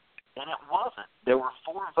flipped? And it wasn't. There were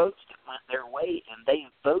 4 votes that went their way, and they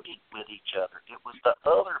voted with each other. It was the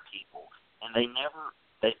other people, and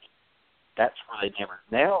that's where they never.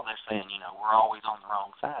 Now they're saying, we're always on the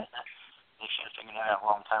wrong side. They should have figured that out a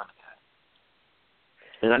long time ago.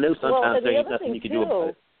 And I know sometimes there ain't nothing you can do about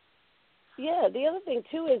it. Yeah, the other thing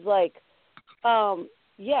too is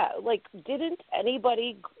didn't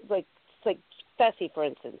anybody like Fessy, for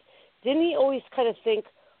instance? Didn't he always kind of think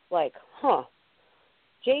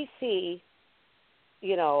JC,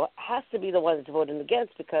 has to be the one that's voting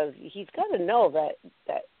against, because he's got to know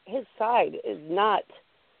that his side is not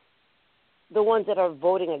the ones that are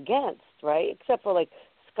voting against, right? Except for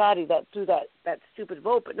Scotty that threw that stupid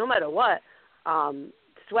vote, but no matter what,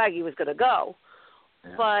 Swaggy was going to go.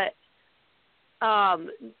 Yeah. But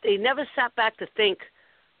they never sat back to think.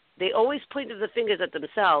 They always pointed the fingers at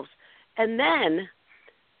themselves. And then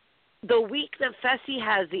the week that Fessy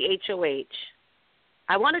has the HOH,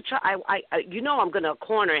 I want to try. I'm going to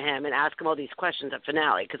corner him and ask him all these questions at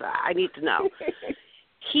finale, because I need to know.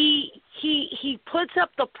 He puts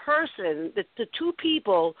up the person, the 2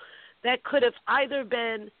 people that could have either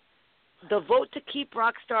been the vote to keep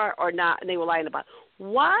Rockstar or not, and they were lying about it.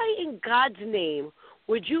 Why in God's name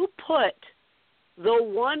would you put the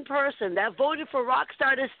one person that voted for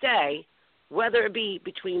Rockstar to stay, whether it be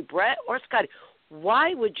between Brett or Scotty,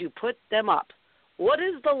 why would you put them up? What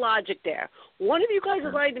is the logic there? One of you guys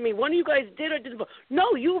is lying to me. One of you guys did or didn't vote.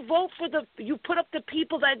 No, you put up the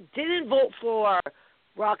people that didn't vote for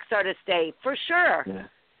Rockstar to stay, for sure. Yeah.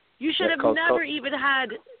 You should have never even had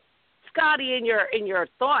Scotty in your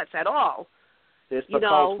thoughts at all. It's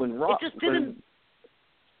because when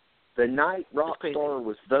the night Rockstar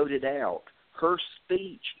was voted out, her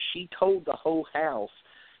speech, she told the whole house,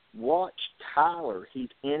 watch Tyler. He's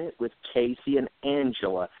in it with Casey and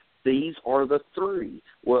Angela. These are the 3.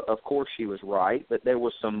 Well, of course she was right, but there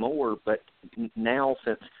was some more. But now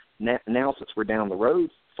since we're down the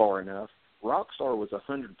road far enough, Rockstar was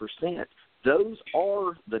 100%. Those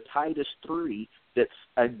are the tightest 3 that's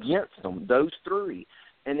against them, those 3.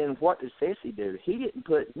 And then what does Fessy do? He didn't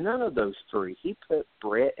put none of those 3. He put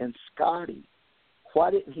Brett and Scotty. Why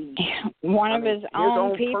didn't he? His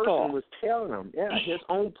own people. Person was telling him. Yeah, his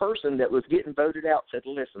own person that was getting voted out said,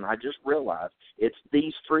 listen, I just realized it's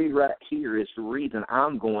these 3 right here is the reason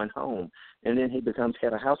I'm going home. And then he becomes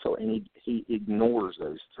head of household, and he ignores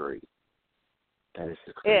those 3. That is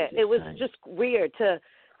the craziest it was thing. just weird to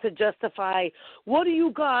justify, what do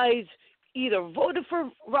you guys either voted for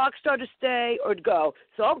Rockstar to stay or to go?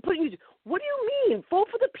 So I'm putting you. What do you mean? Vote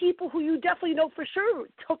for the people who you definitely know for sure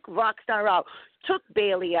took Rockstar out, took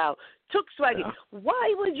Bailey out, took Swaggy. Yeah.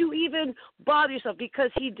 Why would you even bother yourself?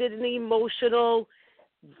 Because he did an emotional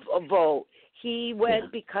vote. He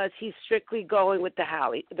went because he's strictly going with the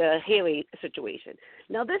Haley situation.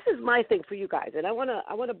 Now, this is my thing for you guys, and I want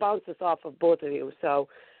to bounce this off of both of you. So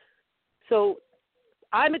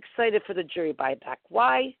I'm excited for the jury buyback.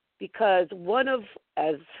 Why? Because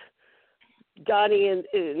as Donnie in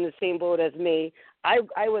the same boat as me,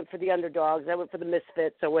 I went for the underdogs. I went for the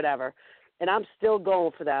misfits or whatever, and I'm still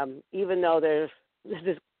going for them, even though there's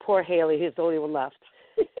this poor Haley. He's the only one left.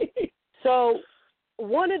 So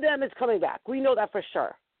one of them is coming back. We know that for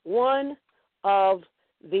sure. One of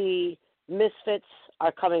the misfits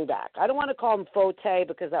are coming back. I don't want to call him Fote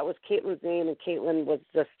because that was Caitlin's name, and Caitlin was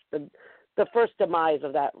just the first demise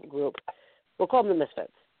of that group. We'll call them the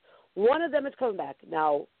misfits. One of them is coming back.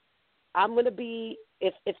 Now, I'm going to be,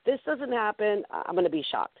 if this doesn't happen, I'm going to be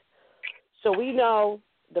shocked. So we know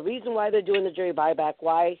the reason why they're doing the jury buyback.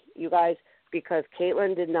 Why, you guys? Because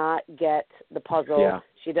Caitlin did not get the puzzle. Yeah.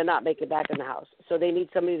 She did not make it back in the house. So they need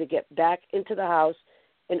somebody to get back into the house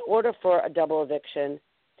in order for a double eviction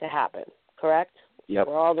to happen. Correct? Yep,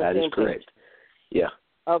 we're all the that same is correct. Page. Yeah.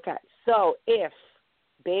 Okay. So if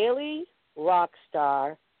Bailey,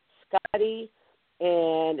 Rockstar, Scotty,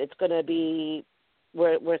 and it's going to be,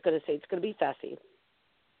 we're going to say it's going to be Fessy.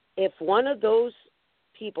 If one of those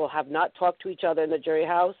people have not talked to each other in the jury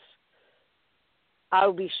house, I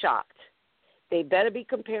would be shocked. They better be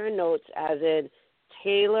comparing notes, as in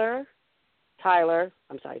Tyler,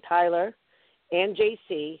 and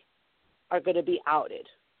JC are going to be outed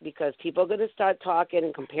because people are going to start talking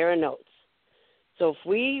and comparing notes. So if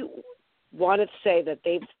we want to say that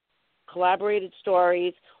they've collaborated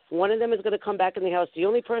stories, one of them is going to come back in the house. The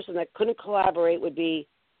only person that couldn't collaborate would be,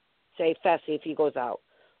 say, Fessy if he goes out.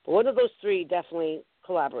 But one of those three definitely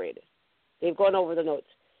collaborated. They've gone over the notes.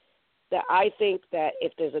 That I think that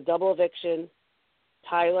if there's a double eviction,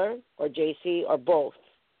 Tyler or JC or both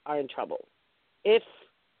are in trouble. If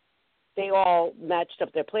they all matched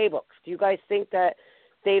up their playbooks. Do you guys think that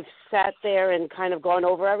they've sat there and kind of gone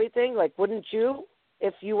over everything? Like, wouldn't you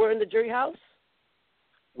if you were in the jury house?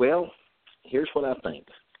 Well, here's what I think.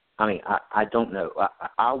 I mean, I don't know.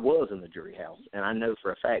 I was in the jury house, and I know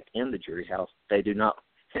for a fact in the jury house they do not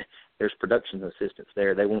 – there's production assistants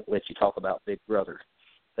there. They won't let you talk about Big Brother.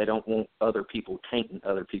 They don't want other people tainting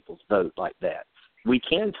other people's vote like that. We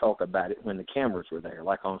can talk about it when the cameras were there,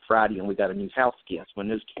 like on Friday, and we got a new house guest. When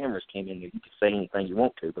those cameras came in there, you could say anything you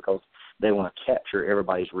want to because they want to capture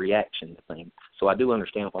everybody's reaction to things. So I do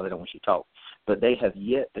understand why they don't want you to talk. But they have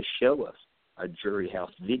yet to show us a jury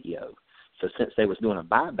house video. So since they was doing a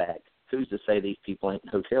buyback, who's to say these people ain't in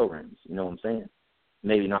hotel rooms? You know what I'm saying?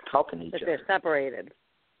 Maybe not talking to each other. But they're separated.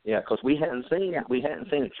 Yeah, because we hadn't seen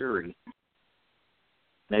a jury.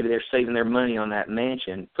 Maybe they're saving their money on that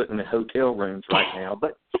mansion, putting them in hotel rooms right now.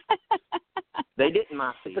 But they didn't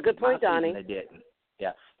my season. It's a good point, Donnie. They didn't.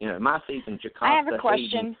 Yeah, my season, Jacosta. I have a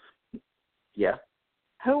question. Yeah.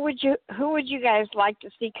 Who would you guys like to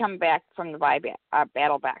see come back from the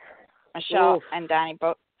battle back? Michelle and Donnie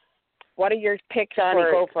both. What are your picks? Donnie,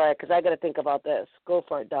 go for it, because I got to think about this. Go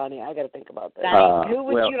for it, Donnie. I got to think about this. Donnie, who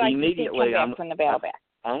would you like to see come back from the battle back?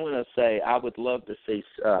 I'm going to say I would love to see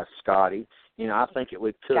Scotty. I think it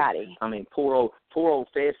would took. Scotty. I mean, poor old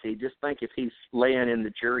Fessy. Just think if he's laying in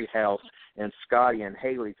the jury house and Scotty and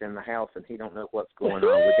Haley's in the house and he don't know what's going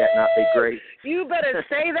on. Would that not be great? You better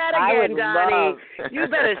say that again, Donnie. You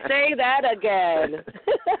better say that again.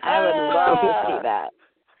 I would love to see that.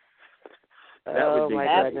 That would be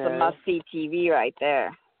that's the must-see TV right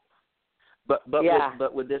there. But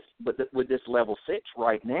with this level 6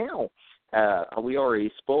 right now, we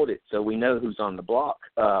already spoiled it, so we know who's on the block.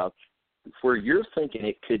 Where you're thinking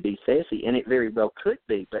it could be Fessy, and it very well could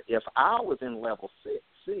be. But if I was in level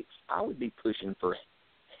 6, I would be pushing for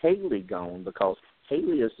Haley gone because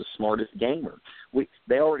Haley is the smartest gamer.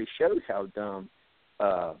 They already showed how dumb,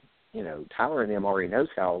 Tyler and them already knows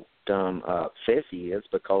how dumb Fessy is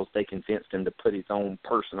because they convinced him to put his own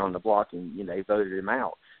person on the block and, they voted him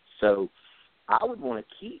out. So I would want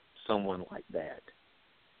to keep someone like that.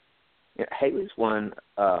 Haley's won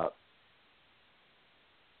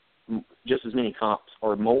just as many comps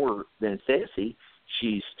or more than Fessy.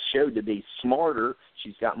 She's showed to be smarter.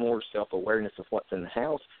 She's got more self-awareness of what's in the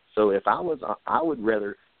house. So if I would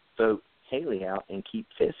rather vote Haley out and keep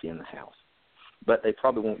Fessy in the house. But they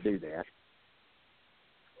probably won't do that.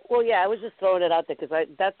 Well, yeah, I was just throwing it out there because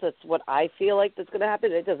that's what I feel like that's going to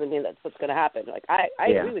happen. It doesn't mean that's what's going to happen. Like I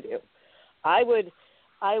agree with you. I would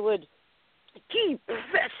keep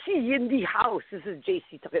Fessy in the house. This is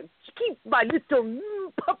JC talking. Keep my little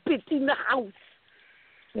puppet in the house.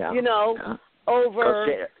 Yeah.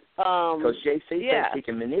 Over because JC thinks he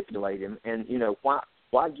can manipulate him, and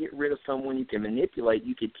why get rid of someone you can manipulate?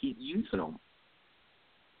 You could keep using them.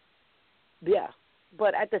 Yeah,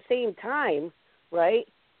 but at the same time, right?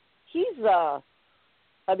 He's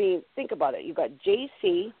think about it. You got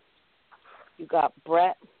JC, you got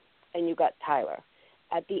Brett, and you got Tyler.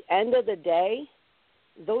 At the end of the day,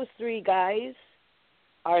 those three guys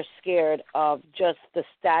are scared of just the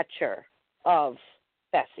stature of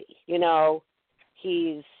Fessy.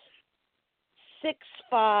 He's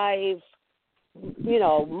 6'5",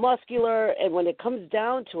 muscular, and when it comes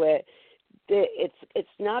down to it, it's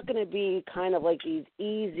not going to be kind of like these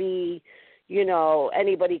easy,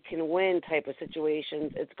 anybody can win type of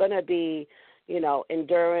situations. It's going to be,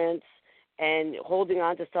 endurance and holding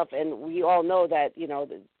on to stuff, and we all know that,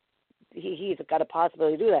 he's got a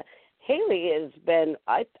possibility to do that. Haley has been,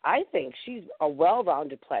 I think she's a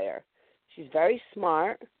well-rounded player. She's very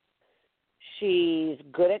smart. She's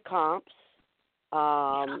good at comps.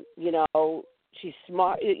 She's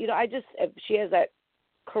smart. She has that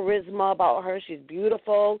charisma about her. She's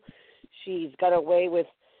beautiful. She's got a way with,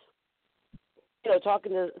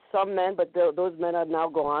 talking to some men, but those men are now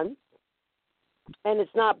gone. And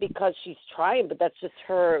it's not because she's trying, but that's just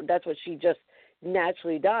her. That's what she just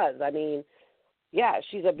naturally does. I mean, yeah,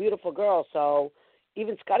 she's a beautiful girl. So,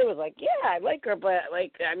 even Scotty was like, yeah, I like her, but,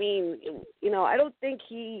 like, I mean, I don't think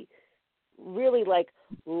he really, like,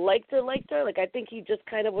 liked her. Like, I think he just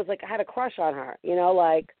kind of was, like, had a crush on her,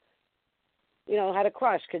 had a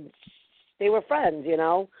crush because they were friends,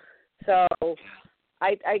 So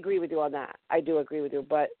I agree with you on that. I do agree with you,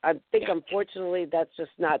 but I think, unfortunately, that's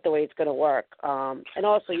just not the way it's going to work. And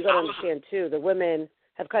also, you got to understand, too, the women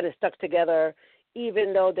have kind of stuck together,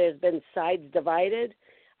 even though there's been sides divided.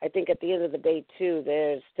 I think at the end of the day, too,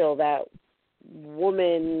 there's still that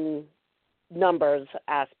woman numbers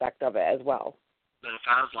aspect of it as well. But if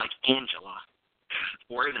I was like Angela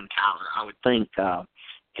or even Tyler, I would think, Tyler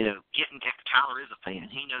is a fan.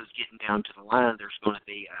 He knows getting down to the line, there's going to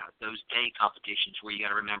be those day competitions where you got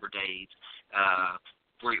to remember days,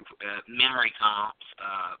 memory comps,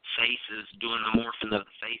 faces, doing the morphing of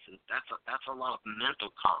the faces. That's a lot of mental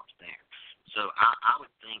comps there. So I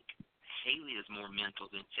would think Haley is more mental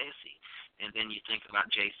than Fessy. And then you think about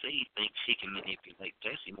JC, thinks he can manipulate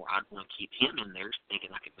Fessy more. I'd want to keep him in there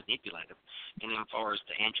thinking I can manipulate him. And then as far as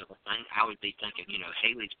the Angela thing, I would be thinking,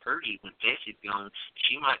 Haley's pretty. When Fessy's gone,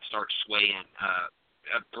 she might start swaying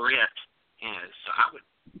Brett. So I would,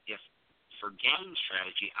 if for game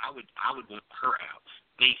strategy, I would want her out.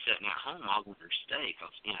 Me sitting at home, I want her to stay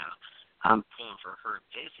because, I'm pulling for her and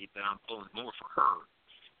Fessy, but I'm pulling more for her.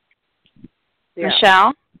 Yeah.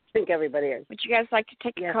 Michelle? I think everybody is. Would you guys like to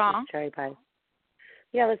take a call? Cherry pie.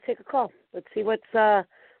 Yeah, let's take a call. Let's see what kind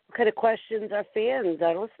of questions our fans,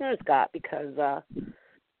 our listeners got, because,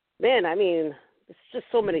 man, I mean, it's just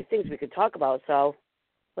so many things we could talk about, so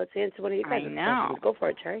let's answer one of you guys' questions. Go for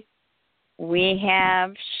it, Cherry. We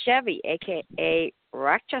have Chevy, a.k.a.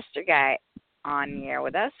 Rochester guy, on the air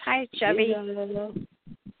with us. Hi, Chevy.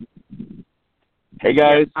 Hey,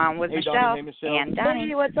 guys. With hey, Michelle, Donny. Hey, Michelle. And Donny.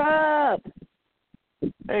 Hey, what's up?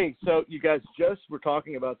 Hey, so you guys just were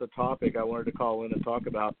talking about the topic I wanted to call in and talk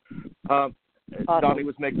about. Awesome. Donny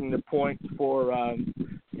was making the point for,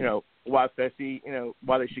 why Fessy,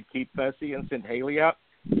 why they should keep Fessy and send Haley out.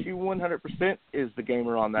 She 100% is the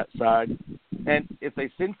gamer on that side. And if they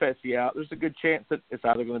send Fessy out, there's a good chance that it's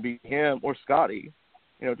either going to be him or Scotty,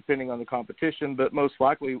 depending on the competition. But most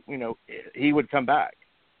likely, he would come back.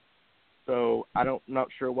 So not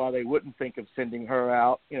sure why they wouldn't think of sending her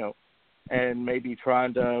out, and maybe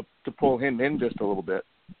trying to pull him in just a little bit.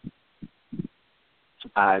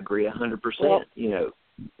 I agree 100%. Well,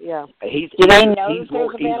 yeah. Do they know he's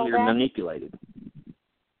more easily manipulated.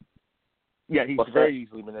 Yeah, he's very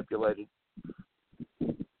easily manipulated.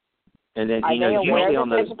 And then, Are they usually aware on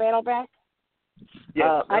that those... there's a battle back?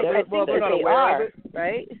 Yes, I think they're not they aware are, of it.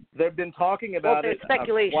 right? They've been talking about it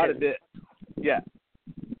speculation. Quite a bit. Yeah.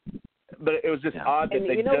 But it was just odd that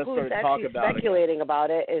they just started talking about it. Who's speculating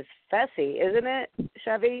about it is Fessy, isn't it,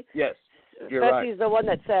 Chevy? Yes, you're Fessy's the one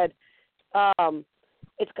that said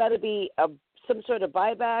it's got to be some sort of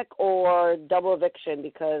buyback or double eviction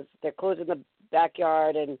because they're closing the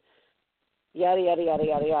backyard and yada, yada, yada,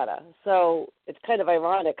 yada, yada. So it's kind of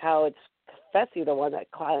ironic how it's Fessy the one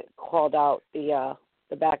that called out the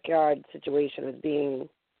backyard situation as being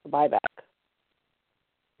a buyback.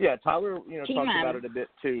 Yeah, Tyler, talked about it a bit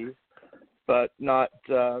too, but not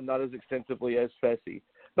as extensively as Fessy.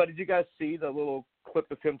 But did you guys see the little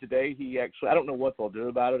clip of him today? He actually, I don't know what they'll do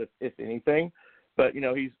about it, if anything, but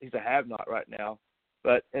he's a have-not right now.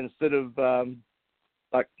 But instead of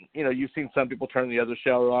you've seen some people turn the other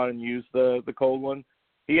shower on and use the cold one.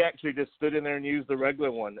 He actually just stood in there and used the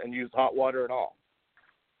regular one and used hot water and all.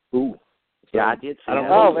 Ooh, yeah, I did see that.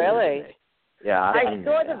 Oh, really? Yeah, I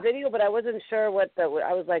saw the video, but I wasn't sure what I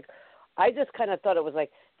was like. I just kind of thought it was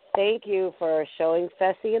like, thank you for showing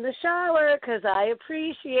Fessy in the shower because I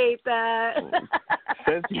appreciate that.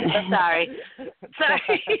 Sorry.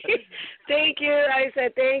 Thank you. I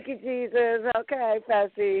said, thank you, Jesus. Okay,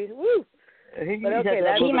 Fessy. Woo. But okay,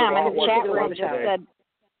 that's T-Mom in the chat room just said,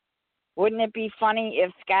 wouldn't it be funny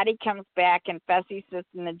if Scotty comes back and Fessy sits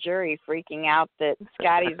in the jury freaking out that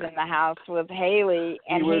Scotty's in the house with Haley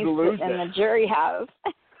and he's in the jury house?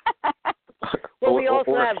 Well, we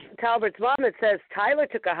also have Talbert's mom that says Tyler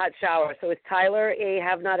took a hot shower. So is Tyler a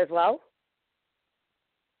have-not as well?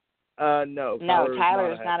 No. No,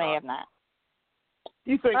 Tyler is not a have-not.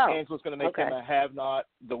 You think Angela's going to make him a have-not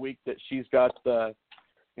the week that she's got the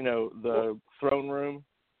throne room?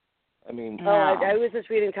 I mean, I was just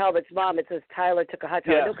reading Talbot's mom. It says Tyler took a hot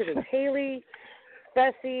shower. No, because it's Haley,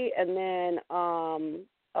 Fessy, and then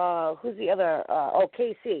who's the other?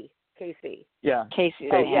 Casey. Yeah, Casey.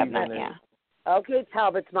 Okay,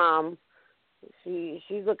 Talbot's mom.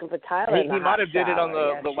 She's looking for Tyler. He might have did it on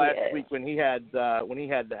the last week when he had the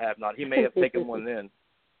have not. He may have taken one then.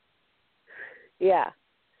 Yeah.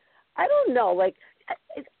 I don't know. Like,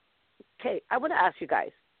 Okay, I want to ask you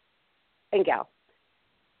guys and gal,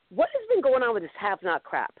 what has been going on with this have-not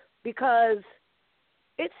crap? Because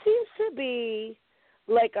it seems to be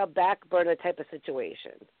like a back burner type of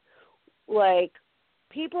situation. Like,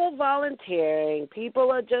 people volunteering,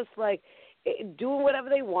 people are just like doing whatever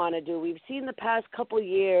they want to do. We've seen the past couple of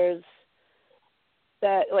years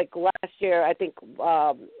that, like last year, I think,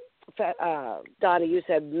 Donnie, you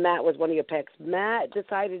said Matt was one of your picks. Matt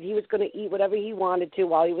decided he was going to eat whatever he wanted to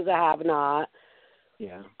while he was a have-not.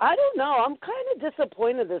 Yeah. I don't know. I'm kind of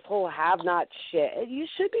disappointed this whole have-not shit. You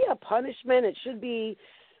should be a punishment. It should be,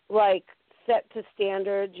 like, set to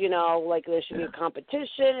standards, you know, like there should be a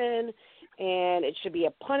competition, and it should be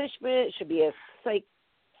a punishment. It should be a psych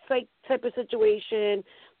type of situation,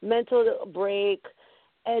 mental break,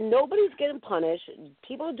 and nobody's getting punished.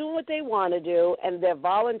 People are doing what they want to do, and they're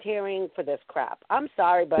volunteering for this crap. I'm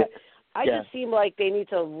sorry, but I just seem like they need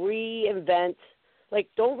to reinvent. Like,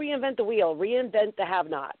 don't reinvent the wheel. Reinvent the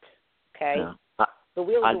have-not. Okay? Yeah. The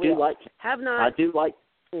wheel is the wheel. Have-not.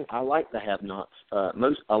 I like the have-nots.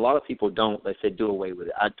 A lot of people don't. They say do away with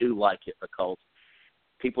it. I do like it because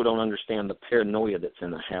people don't understand the paranoia that's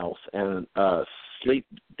in the house, and sleep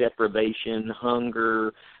deprivation,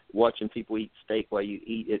 hunger, watching people eat steak while you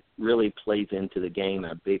eat. It really plays into the game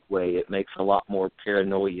in a big way. It makes a lot more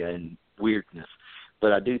paranoia and weirdness.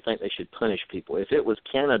 But I do think they should punish people. If it was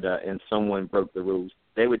Canada and someone broke the rules,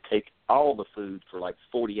 they would take all the food for like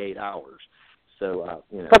 48 hours. So,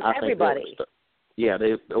 from I think everybody. They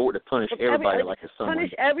ought to punish everybody like a Sunday.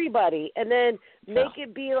 Punish everybody, and then make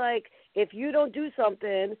it be like, if you don't do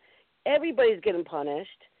something, everybody's getting punished,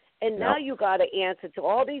 and now you got to answer to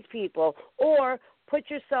all these people, or put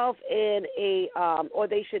yourself in or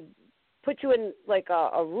they should put you in like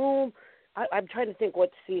a room. I'm trying to think what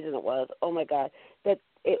season it was. Oh my God, that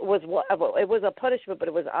it was a punishment, but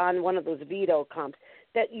it was on one of those veto comps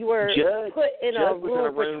that you were put in a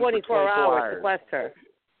room for 24 hours, sequester.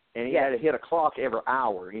 And he had to hit a clock every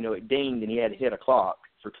hour. It dinged, and he had to hit a clock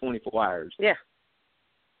for 24 hours. Yeah.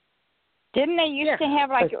 Didn't they used to have,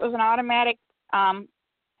 like, it was an automatic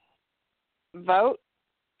vote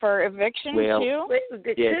for eviction, too?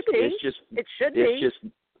 It should be.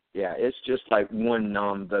 It's just like one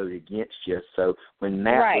non-vote against you. So when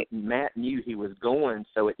Matt knew he was going,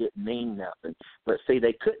 so it didn't mean nothing. But see,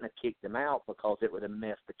 they couldn't have kicked him out because it would have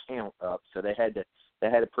messed the count up. So they had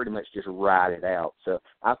to pretty much just ride it out. So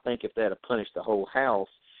I think if they had punished the whole house,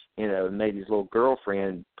 and made his little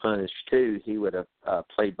girlfriend punished too, he would have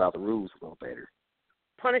played by the rules a little better.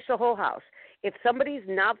 Punish the whole house. If somebody's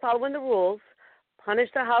not following the rules, punish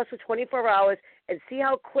the house for 24 hours and see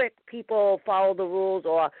how quick people follow the rules.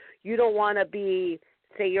 Or you don't want to be,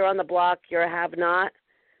 say you're on the block, you're a have-not.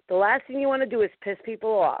 The last thing you want to do is piss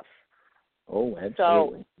people off. Oh, absolutely.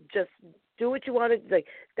 So just do what you want to do. Like,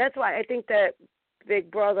 that's why I think that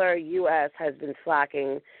Big Brother U.S. has been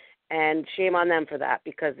slacking, and shame on them for that,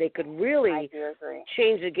 because they could really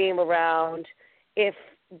change the game around if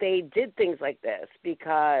they did things like this,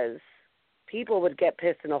 because people would get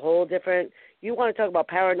pissed in a whole different – you want to talk about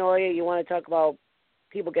paranoia, you want to talk about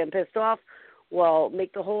people getting pissed off, well,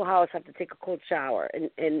 make the whole house have to take a cold shower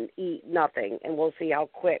and eat nothing, and we'll see how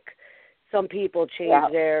quick some people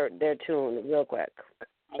change their tune real quick.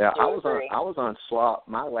 Yeah, I was on slop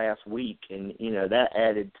my last week, and that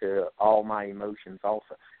added to all my emotions.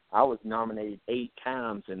 Also, I was nominated 8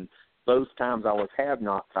 times, and both times I was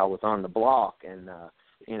have-nots. I was on the block, and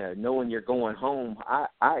knowing you're going home,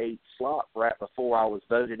 I ate slop right before I was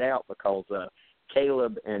voted out because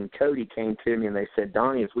Caleb and Cody came to me and they said,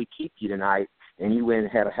 Donnie, if we keep you tonight and you went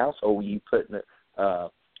and had a household, will you put the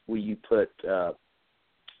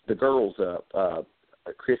girls up?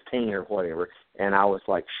 Christine or whatever, and I was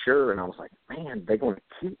like, sure, and I was like, man, they're going to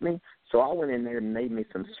keep me? So I went in there and made me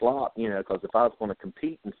some slop, because if I was going to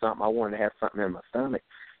compete in something, I wanted to have something in my stomach.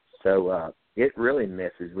 So it really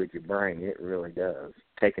messes with your brain. It really does.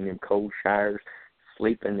 Taking them cold showers,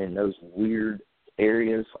 sleeping in those weird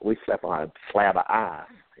areas. We slept on a slab of ice.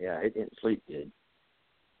 Yeah, it didn't sleep good.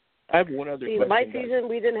 I have one other question. My season,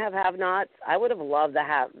 we didn't have have-nots. I would have loved to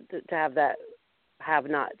have that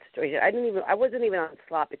have-not situation. I wasn't even on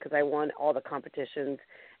slop because I won all the competitions,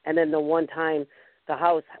 and then the one time the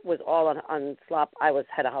house was all on slop, I was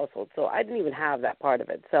head of household, so I didn't even have that part of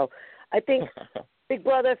it. So I think, Big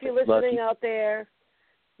Brother, if you're listening out there,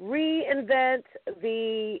 reinvent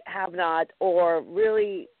the have-not, or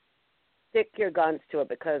really stick your guns to it,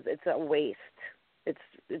 because it's a waste. It's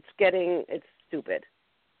stupid.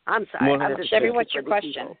 I'm sorry. I'm just Debbie, what's your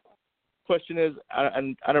question? People. Question is,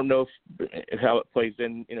 I don't know if how it plays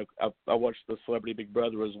in. I watched the Celebrity Big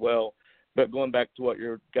Brother as well. But going back to what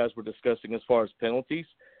your guys were discussing as far as penalties,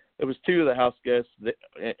 there was 2 of the house guests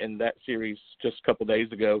in that series just a couple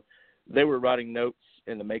days ago. They were writing notes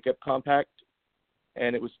in the makeup compact,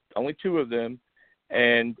 and it was only 2 of them,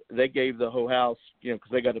 and they gave the whole house,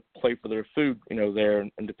 because they got to play for their food, there,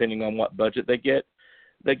 and depending on what budget they get,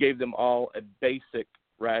 they gave them all a basic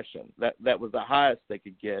ration. That was the highest they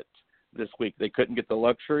could get this week. They couldn't get the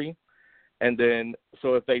luxury, and then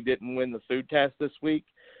so if they didn't win the food task this week,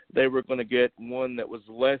 they were going to get one that was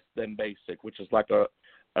less than basic, which is like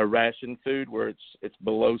a ration food where it's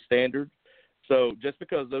below standard. So just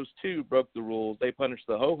because those 2 broke the rules, they punished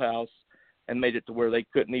the whole house and made it to where they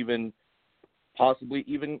couldn't even possibly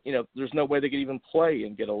there's no way they could even play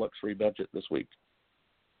and get a luxury budget this week.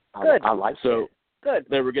 Good. I like it. Good.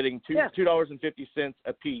 They were getting $2.50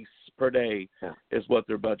 a piece per day is what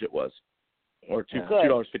their budget was, or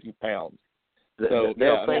 £2.50. So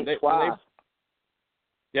they'll think twice.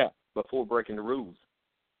 Yeah. Before breaking the rules.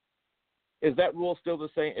 Is that rule still the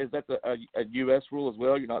same? Is that a U.S. rule as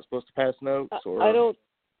well? You're not supposed to pass notes, or I don't.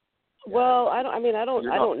 Well, I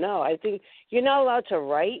don't know. I think you're not allowed to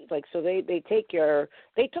write. Like, so they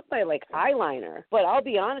took my eyeliner. But I'll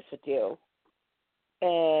be honest with you,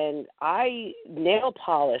 and I nail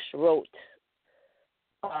polish wrote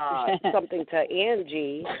something to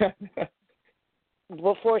Angie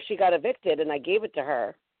before she got evicted, and I gave it to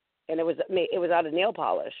her, and it was out of nail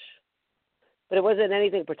polish. But it wasn't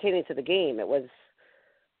anything pertaining to the game. It was,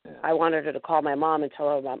 I wanted her to call my mom and tell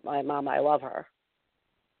her about my mom I love her.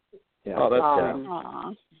 Yeah. Oh,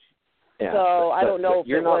 that's yeah. So I don't know if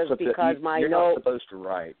it was because my you're note. Not supposed to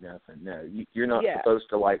write nothing. No, you're not supposed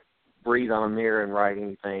to breathe on a mirror and write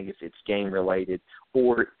anything if it's game related,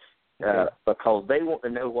 or because they want to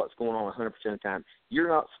know what's going on 100% of the time. You're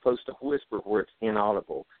not supposed to whisper where it's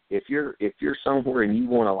inaudible. If you're somewhere and you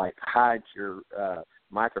want to hide your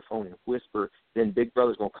microphone and whisper, then Big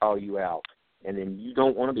Brother's going to call you out, and then you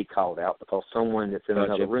don't want to be called out because someone that's in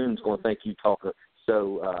another room is going to think you talk.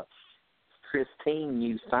 So Christine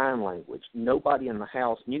knew sign language. Nobody in the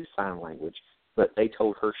house knew sign language, but they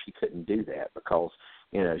told her she couldn't do that because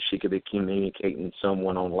she could be communicating with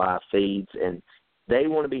someone on live feeds, and they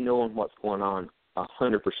want to be knowing what's going on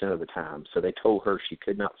 100% of the time. So they told her she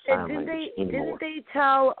could not sign language anymore. Didn't they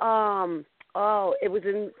tell? It was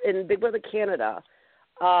in Big Brother Canada.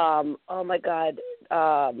 Oh my God,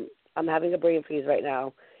 I'm having a brain freeze right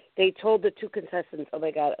now. They told the 2 contestants, oh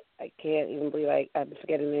my God, I can't even believe I'm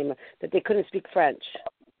forgetting the name, that they couldn't speak French.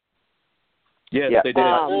 Yes, they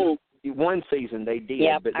did. One season they did,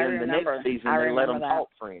 but then the next season they let them talk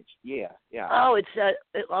French. Yeah. Oh,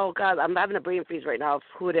 oh God, I'm having a brain freeze right now of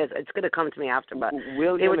who it is. It's going to come to me after, but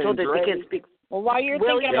they were told that they can't speak. Well, while you're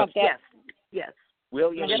thinking about that, yes,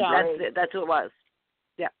 William, that's who it was.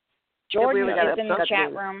 Yeah, Jordan is in the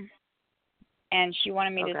chat room, and she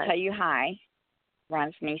wanted me to tell you hi.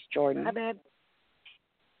 Ron's niece, Jordan. Hi, babe.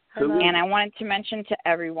 Hello. And I wanted to mention to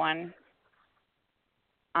everyone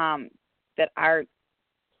that our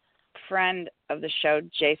friend of the show,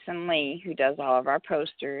 Jason Lee, who does all of our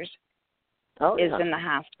posters, is in the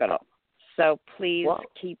hospital. So please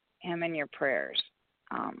keep him in your prayers.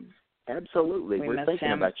 Absolutely. We're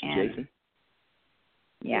thinking about you, Jason.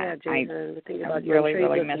 Yeah, Jason. We're thinking about you.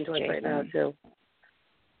 really miss Jason right now, too.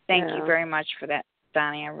 Thank you very much for that,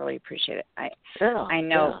 Donnie. I really appreciate it. I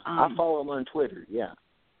know. Yeah. I follow him on Twitter. Yeah.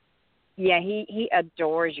 Yeah, he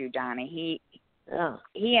adores you, Donnie. He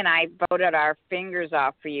and I voted our fingers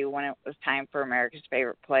off for you when it was time for America's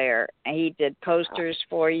Favorite Player, and he did posters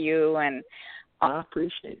for you, and I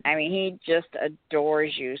appreciate it. I mean, he just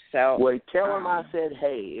adores you. So well, tell him I said,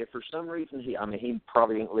 hey, if for some reason he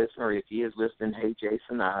probably ain't listening, or if he is listening, hey,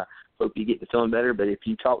 Jason, I hope you get to feeling better. But if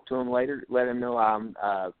you talk to him later, let him know I'm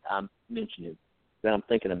mentioning that I'm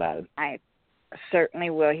thinking about him. I certainly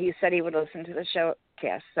will. He said he would listen to the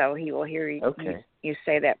showcast, so he will hear you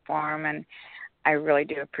say that for him, and I really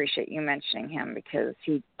do appreciate you mentioning him because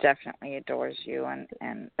he definitely adores you,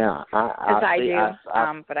 and yeah, I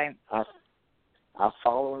do. But I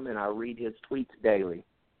follow him and I read his tweets daily.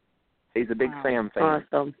 He's a big Sam fan.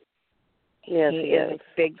 Awesome. Yes, he is a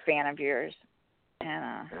big fan of yours.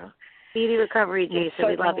 And speedy recovery, Jason.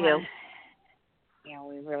 We love you. Yeah,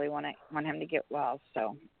 we really want him to get well.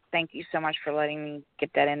 So thank you so much for letting me get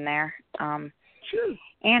that in there. Sure.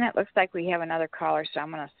 And it looks like we have another caller, so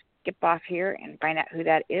I'm going to skip off here and find out who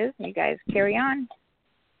that is. You guys carry on.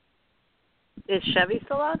 Is Chevy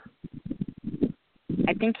still on?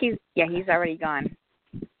 I think he's already gone.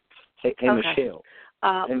 Hey Michelle.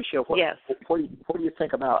 Hey Michelle, what do you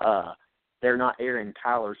think about they're not airing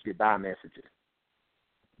Tyler's goodbye messages?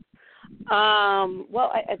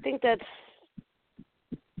 Well, I think that's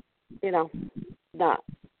not.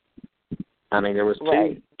 I mean, there was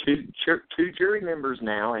Right. two jury members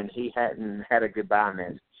now, and he hadn't had a goodbye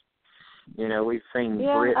message. We've seen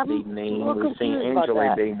Britt be mean, we've seen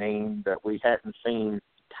Angela be mean, but we hadn't seen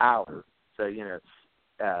Tyler. So you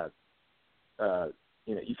can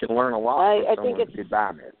learn a lot from someone's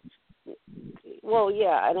goodbye message. Well,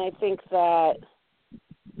 yeah, and I think that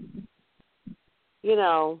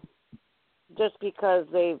just because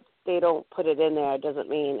they don't put it in there doesn't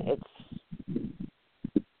mean it's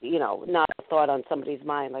not a thought on somebody's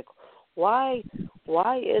mind. Like, why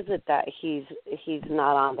is it that he's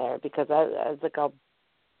not on there? Because as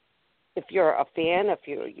if you're a fan, if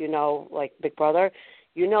you like Big Brother,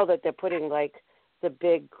 that they're putting like the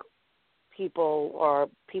big people or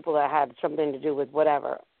people that have something to do with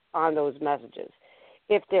whatever on those messages.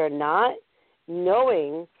 If they're not,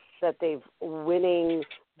 knowing that they've winning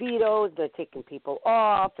vetoes, they're taking people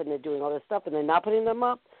off, and they're doing all this stuff, and they're not putting them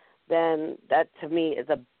up, then that to me is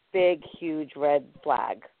a big, huge red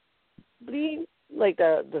flag. Like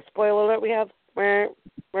the spoiler alert we have, like,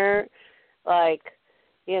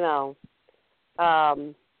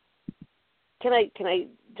 Can I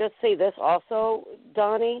just say this also,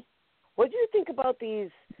 Donnie? What do you think about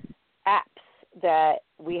these apps that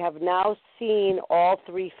we have now seen all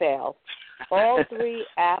three fail? All three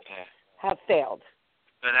apps have failed.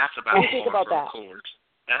 But that's about what do you think about that? Course.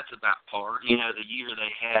 That's about par. The year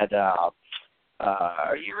they had,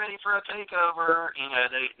 are you ready for a takeover?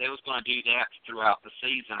 They was going to do that throughout the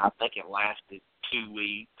season. I think it lasted 2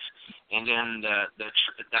 weeks. And then the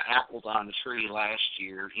apples on the tree last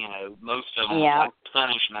year, most of them were like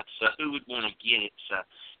punishment. So who would want to get it? So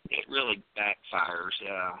it really backfires.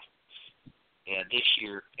 This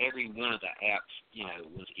year, every one of the apps,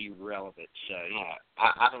 was irrelevant. So,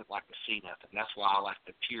 I don't like to see nothing. That's why I like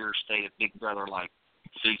the pure state of Big Brother like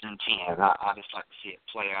season 10. I just like to see it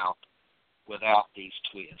play out without these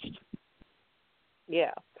twists.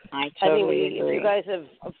 Yeah. I totally think agree. If you guys have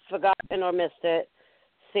forgotten or missed it,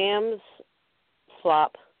 Sam's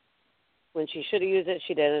flop, when she should have used it,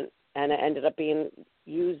 she didn't, and it ended up being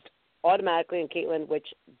used automatically in Caitlin, which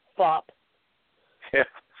flop. Yeah.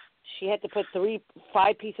 She had to put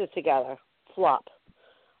 5 pieces together. Flop.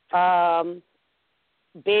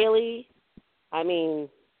 Bailey,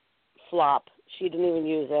 flop. She didn't even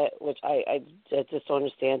use it, which I just don't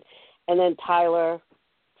understand. And then Tyler,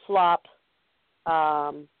 flop.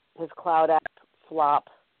 His cloud app, flop.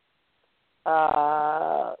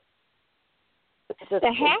 The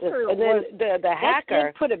hacker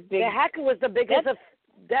was the biggest.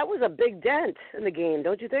 That was a big dent in the game,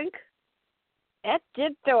 don't you think? That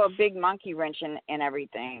did throw a big monkey wrench in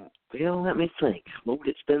everything. Well, let me think. Lord,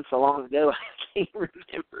 it's been so long ago, I can't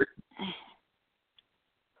remember.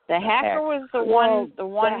 The hacker was the one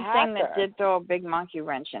thing that did throw a big monkey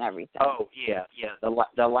wrench in everything. Oh, yeah.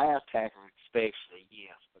 The last hacker especially,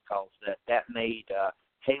 yes, because that made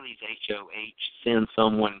Haley's HOH send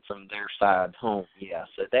someone from their side home. Yeah,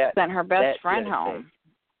 so that sent her best friend home.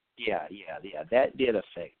 Yeah, that did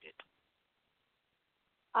affect it.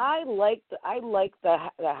 I liked the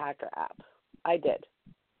hacker app. I did.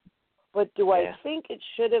 But do I think it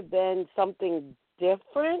should have been something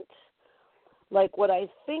different? Like, what I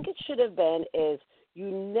think it should have been is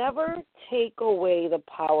you never take away the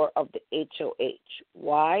power of the HOH.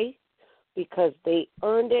 Why? Because they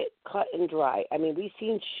earned it cut and dry. We've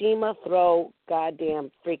seen Shima throw goddamn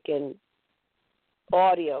freaking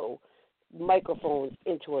audio microphones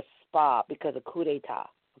into a spa because of coup d'etat.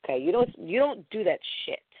 Okay, you don't do that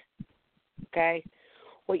shit. Okay,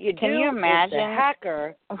 what you Can you imagine is the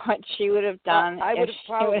hacker? What she would have done? I would have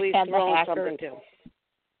probably thrown something too.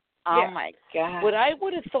 Oh my God! What I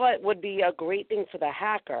would have thought would be a great thing for the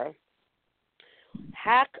hacker: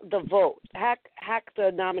 hack the vote, hack the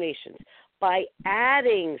nominations by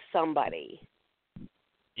adding somebody.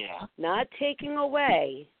 Yeah. Not taking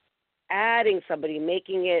away, adding somebody,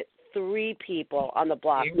 making it 3 people on the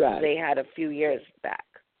block they had a few years back.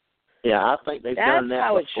 Yeah, I think they've done that. That's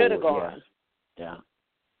how before. it should have gone. Yeah.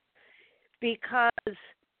 Because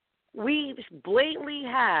we blatantly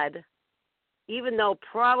had, even though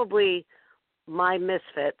probably my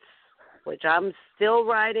misfits, which I'm still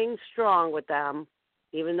riding strong with them,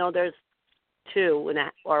 even though there's 2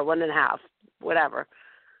 or 1.5, whatever.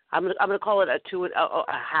 I'm going to call it a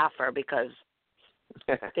halfer because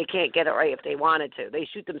they can't get it right if they wanted to. They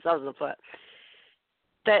shoot themselves in the foot.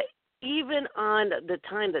 That even on the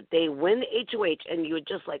time that they win the HOH and you're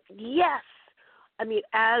just like, yes.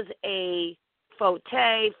 As a fute,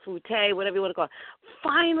 whatever you want to call it,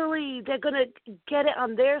 finally they're going to get it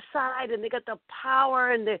on their side and they got the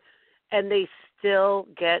power and they still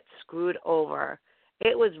get screwed over.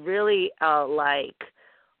 it was really like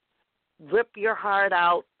rip your heart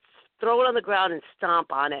out, throw it on the ground and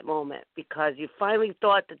stomp on it moment, because you finally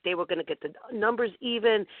thought that they were going to get the numbers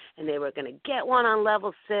even and they were going to get one on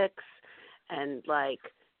level 6, and like,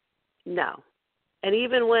 no. And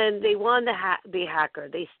even when they won the hacker,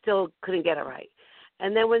 they still couldn't get it right.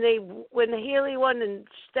 And then when Haley won and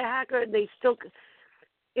the hacker, they still,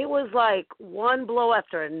 it was like one blow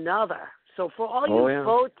after another. So for all you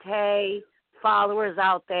Vote followers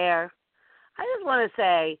out there, I just want to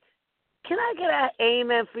say, can I get an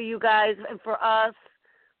amen for you guys and for us?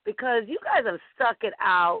 Because you guys have stuck it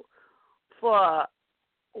out for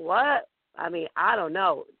what? I mean, I don't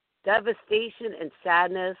know. Devastation and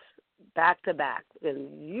sadness back to back.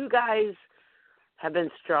 And you guys have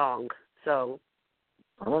been strong. So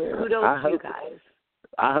kudos to you guys.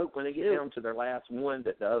 I hope when they get down to their last one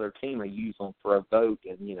that the other team will use them for a vote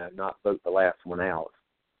and, not vote the last one out.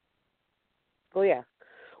 Oh, yeah.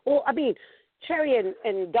 Well, I mean, Cherry and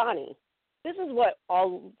Donnie, this is what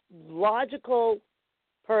a logical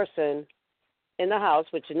person in the House,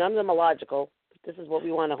 which none of them are logical, but this is what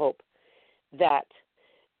we want to hope, that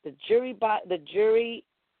the jury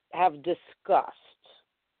have discussed,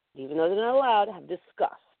 even though they're not allowed, have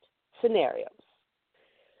discussed scenarios.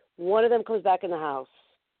 One of them comes back in the House.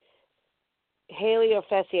 Haley or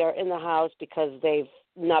Fessy are in the House because they've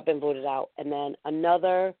not been voted out, and then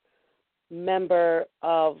another member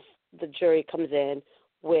of the jury comes in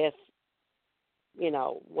with,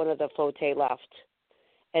 one of the Vote left,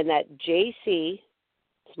 and that JC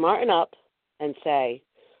smarten up and say,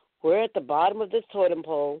 we're at the bottom of this totem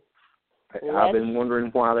pole. I've been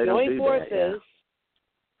wondering why they don't do forces, that.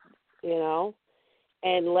 Yeah.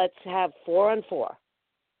 And let's have 4-on-4.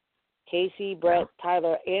 Casey, Brett,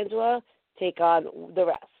 Tyler, Angela take on the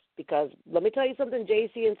rest. Because let me tell you something,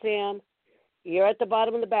 JC and Sam, you're at the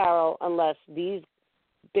bottom of the barrel unless these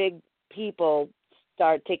big people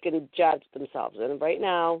start taking jabs at themselves. And right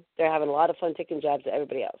now, they're having a lot of fun taking jabs at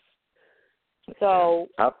everybody else. So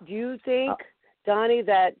do you think, Donnie,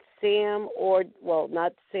 that Sam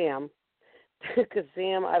not Sam, because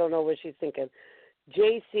Sam, I don't know what she's thinking,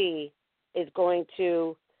 JC is going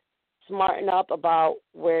to smarten up about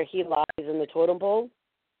where he lies in the totem pole?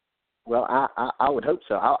 Well, I would hope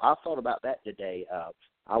so. I thought about that today.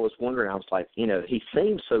 I was wondering. I was like, he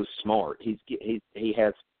seems so smart. He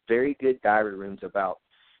has very good diary rooms about,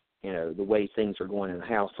 the way things are going in the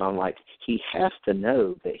house. So I'm like, he has to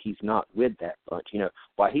know that he's not with that bunch.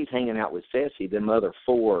 While he's hanging out with Fessy, them other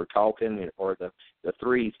 4 are talking, or the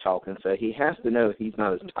 3's talking. So he has to know he's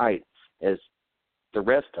not as tight as the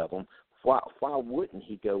rest of them. Why wouldn't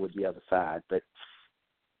he go with the other side? But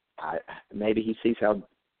maybe he sees how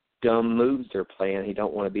dumb moves they're playing. He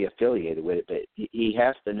don't want to be affiliated with it. But he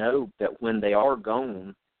has to know that when they are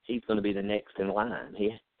gone, he's going to be the next in line.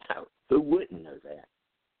 Who wouldn't know that?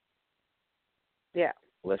 Yeah.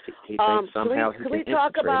 Unless he thinks somehow can we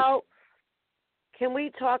talk about?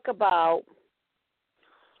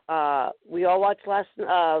 We all watched what's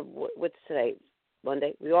today?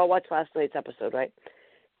 Monday. We all watched last night's episode, right?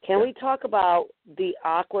 Can we talk about the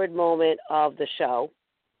awkward moment of the show?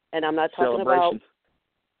 And I'm not talking about.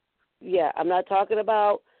 Yeah, I'm not talking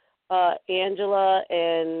about Angela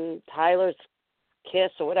and Tyler's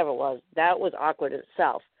kiss or whatever it was. That was awkward in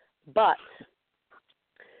itself. But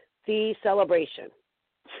the celebration.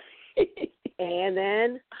 And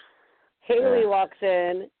then Haley walks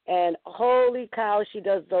in, and holy cow, she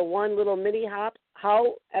does the one little mini hop.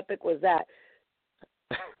 How epic was that?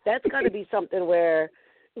 That's got to be something where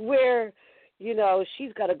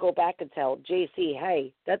she's got to go back and tell JC,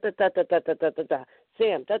 hey,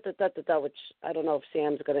 Sam, which I don't know if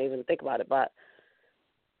Sam's going to even think about it, but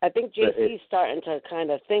I think JC's starting to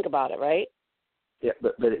kind of think about it, right? Yeah,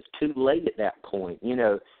 but it's too late at that point.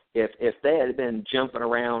 If they had been jumping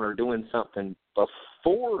around or doing something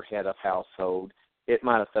before head of household, it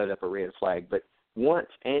might have thrown up a red flag. But once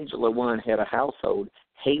Angela won head of household,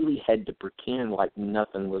 Haley had to pretend like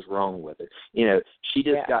nothing was wrong with her. She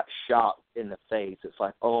just got shot in the face. It's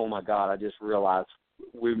like, oh, my God, I just realized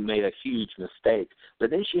we made a huge mistake.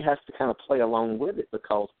 But then she has to kind of play along with it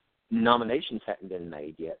because nominations hadn't been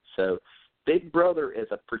made yet. So Big Brother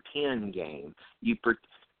is a pretend game. You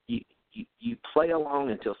play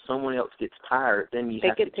along until someone else gets tired, then you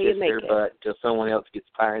have to kiss their butt till someone else gets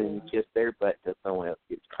tired, and you kiss their butt till someone else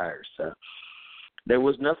gets tired. So there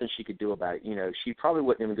was nothing she could do about it. She probably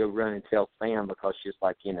wouldn't even go run and tell Sam because she's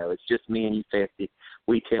like, it's just me and you, Fessy.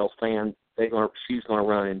 We tell Sam she's going to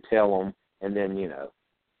run and tell them, and then,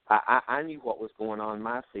 I knew what was going on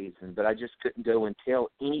my season, but I just couldn't go and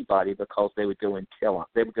tell anybody because they would go and tell them.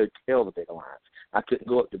 They would go tell the big alliance. I couldn't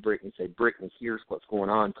go up to Brittany and say, Brittany, here's what's going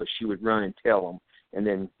on, because she would run and tell them. And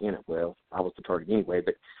then, well, I was the target anyway.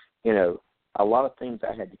 But, a lot of things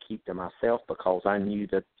I had to keep to myself because I knew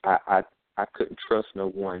that I couldn't trust no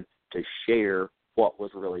one to share what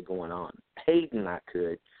was really going on. Hayden I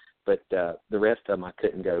could, but the rest of them I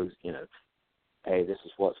couldn't go, hey, this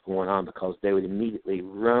is what's going on, because they would immediately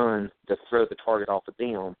run to throw the target off of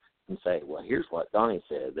them and say, well, here's what Donnie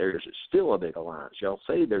said. There's still a big alliance. Y'all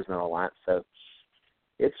say there's no alliance. So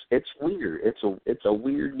it's weird. It's a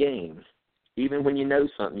weird game. Even when you know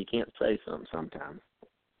something, you can't say something sometimes.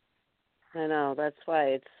 I know. That's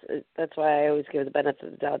why I always give the benefit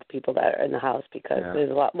of the doubt to people that are in the house, because there's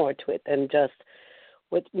a lot more to it than just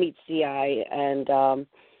what meets the eye. And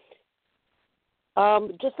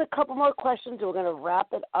just a couple more questions. We're going to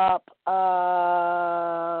wrap it up.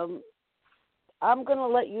 I'm going to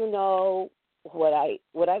let you know what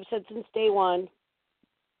I've said since day one,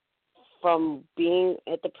 from being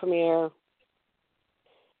at the premiere,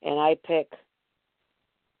 and I pick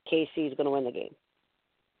KC's going to win the game.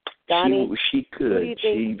 Donnie, she could.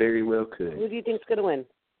 She very well could. Who do you think's going to win?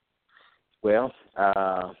 Well,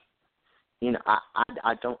 I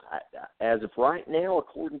don't. As of right now,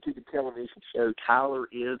 according to the television show, Tyler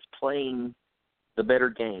is playing the better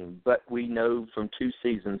game. But we know from 2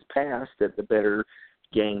 seasons past that the better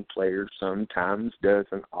game player sometimes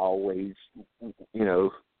doesn't always,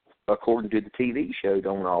 according to the TV show,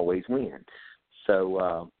 don't always win.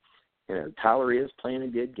 So, Tyler is playing a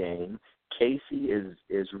good game. Casey is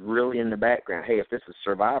really in the background. Hey, if this is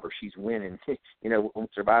Survivor, she's winning. On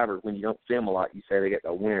Survivor, when you don't film a lot, you say they got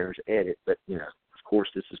the winner's edit. But, of course,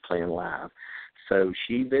 this is playing live. So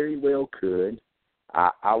she very well could.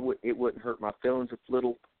 It wouldn't hurt my feelings if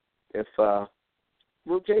JC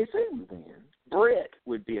would win. Brett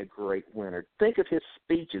would be a great winner. Think of his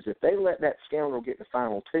speeches. If they let that scoundrel get the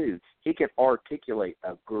final 2, he could articulate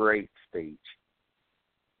a great speech.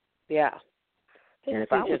 Yeah. And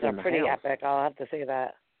if I was in the pretty house, epic, I'll have to say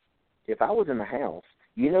that. If I was in the house,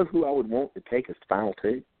 you know who I would want to take as final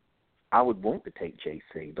 2? I would want to take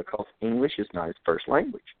JC, because English is not his first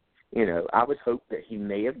language. I would hope that he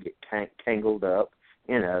may have get tangled up.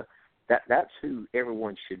 That's who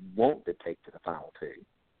everyone should want to take to the final 2.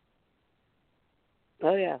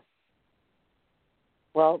 Oh, yeah.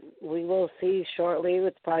 Well, we will see shortly.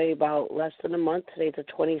 It's probably about less than a month. Today's the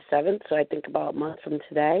 27th, so I think about a month from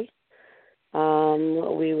today.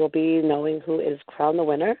 We will be knowing who is crowned the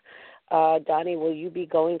winner. Donnie, will you be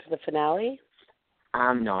going to the finale?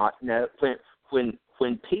 I'm not. No.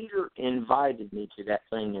 When Peter invited me to that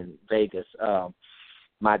thing in Vegas,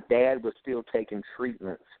 my dad was still taking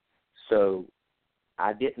treatments, so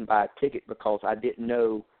I didn't buy a ticket because I didn't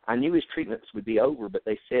know. I knew his treatments would be over, but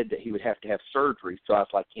they said that he would have to have surgery. So I was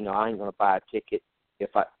like, I ain't going to buy a ticket if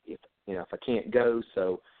I can't go.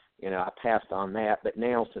 So I passed on that. But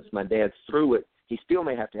now, since my dad's through it, he still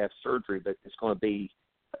may have to have surgery, but it's going to be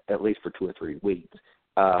at least for 2 or 3 weeks.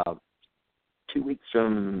 2 weeks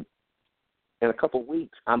from, in a couple of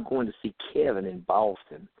weeks, I'm going to see Kevin in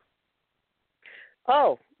Boston.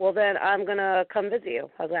 Oh, well then I'm going to come visit you.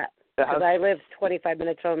 How's that? Because I live 25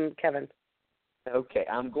 minutes from Kevin. Okay,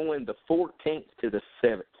 I'm going the 14th to the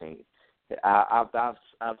 17th.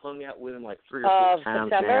 I've hung out with him like 3 or 4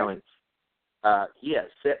 times September? now. Yes,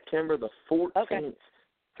 September the 14th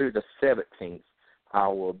through the 17th, I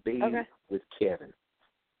will be with Kevin.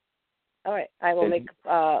 All right, I will make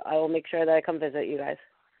sure that I come visit you guys.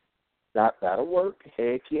 That'll work.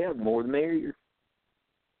 Heck yeah, more the merrier.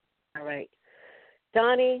 All right,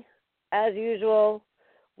 Donnie, as usual,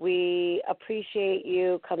 we appreciate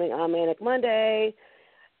you coming on Manic Monday,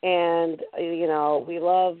 and we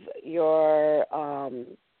love your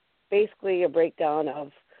basically your breakdown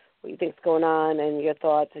of what you think's going on and your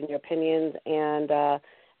thoughts and your opinions. And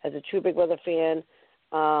as a true Big Brother fan,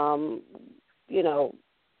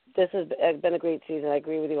 this has been a great season. I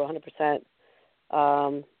agree with you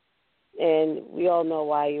 100%. And we all know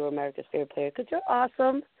why you were America's favorite player, because you're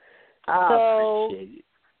awesome. I appreciate it.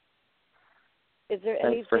 Is there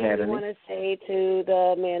Thanks for anything having you me. want to say to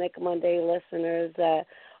the Manic Monday listeners that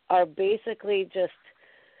are basically just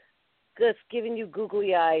giving you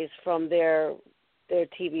googly eyes from their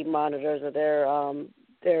TV monitors or their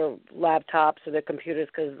laptops or their computers?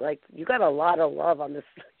 Because you got a lot of love on this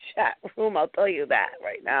chat room. I'll tell you that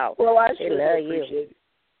right now. Well, I they sure love appreciate you. it.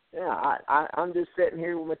 Yeah, I'm just sitting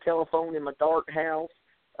here with my telephone in my dark house,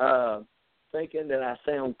 thinking that I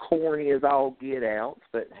sound corny as all get out.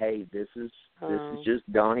 But hey, this is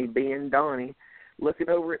just Donnie being Donnie. looking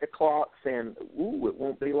over at the clock saying, ooh, it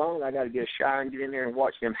won't be long. I got to get a shower and get in there and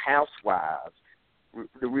watch them housewives,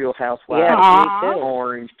 the Real Housewives Yeah, of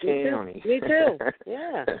Orange County. Me too.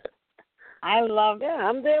 Yeah. I love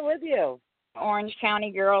I'm there with you. Orange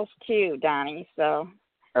County girls too, Donnie. So.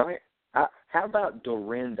 How about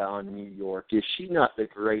Dorinda on New York? Is she not the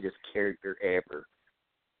greatest character ever?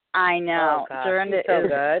 I know. Oh, Dorinda she's so is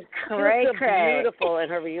good. cray She looks cray. beautiful in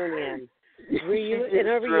her reunion. In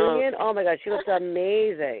her reunion, oh my God, she looks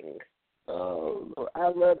amazing. Oh, I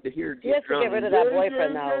love to hear. She has to get rid of that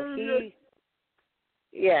boyfriend now.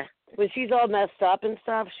 When she's all messed up and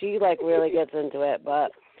stuff, she like really gets into it.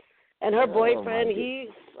 But her boyfriend,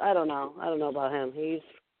 I don't know about him. He's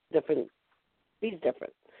different.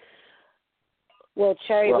 Well,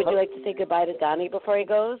 Cherry, would you like to say goodbye to Donnie before he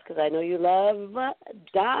goes? Because I know you love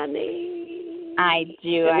Donnie. I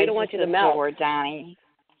do. And we don't want you to melt. Donnie.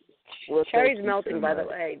 Well, Cherry's melting, by the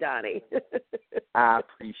way, Donnie. I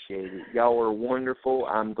appreciate it. Y'all are wonderful.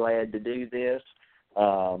 I'm glad to do this.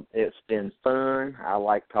 It's been fun. I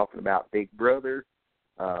like talking about Big Brother.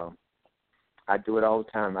 I do it all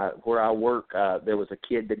the time. Where I work, there was a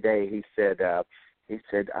kid today. He said,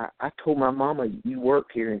 I told my mama you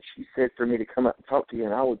work here, and she said for me to come up and talk to you,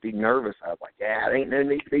 and I would be nervous. I was like, yeah, there ain't no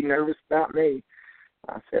need to be nervous about me.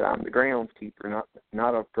 I said, I'm the groundskeeper,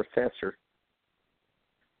 not a professor.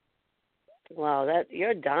 Wow,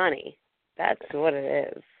 you're Donnie. That's what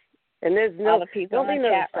it is. And there's All the people don't in be the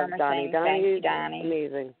nervous chat room about are Donnie. saying, thank you, Donnie.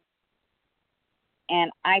 Amazing.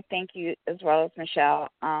 And I thank you as well as Michelle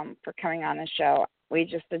for coming on the show. We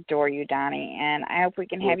just adore you, Donnie, and I hope we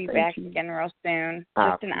can have you back again real soon.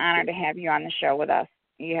 Just an honor to have you on the show with us.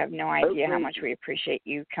 You have no idea how much we appreciate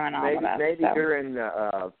you coming on with us. Maybe during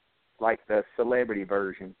the the celebrity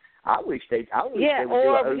version. I wish they would do an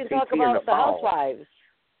or we can talk OTT in about the fall. Housewives.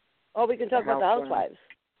 Oh, we can talk about the Housewives.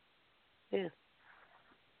 Yeah.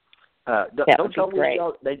 Don't y'all wish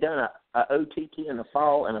they done a OTT in the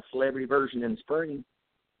fall and a celebrity version in the spring?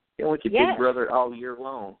 Then we could Big Brother it all year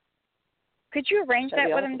long. Could you arrange that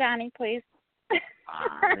with him, Donnie, please?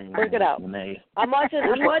 Work it out. I'm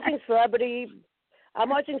watching Celebrity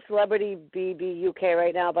BB UK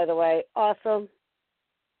right now. By the way, awesome,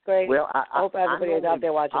 great. Well, I hope everybody's out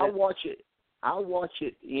there watching it. I'll watch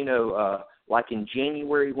it. Like in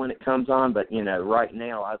January when it comes on. But right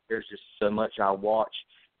now there's just so much I watch.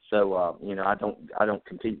 So I don't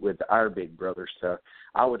compete with our Big Brother. So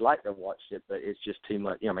I would like to watch it, but it's just too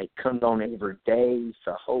much. It comes on every day.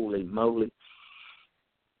 So holy moly,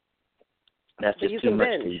 that's just too much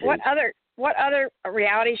TV. What other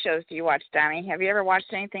reality shows do you watch, Donnie? Have you ever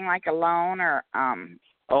watched anything like Alone or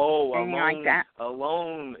anything like that?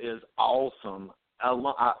 Alone is awesome. I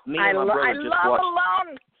love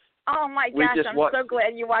Alone. Oh my gosh, I'm so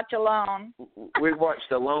glad you watch Alone. We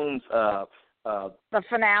watched Alone's the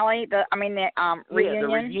finale, the reunion. Yeah, the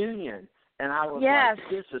reunion. And I was like,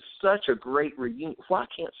 this is such a great reunion. Why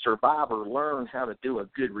can't Survivor learn how to do a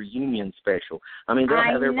good reunion special? I mean, they'll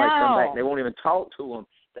have everybody come back. They won't even talk to them.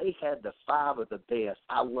 They had the 5 of the best.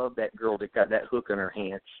 I love that girl that got that hook in her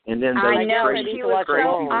hand. And then I know, crazy, she was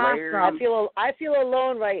so awesome. I feel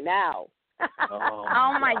alone right now.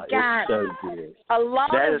 Oh my God! So good.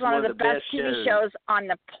 Alone is one of the best TV shows on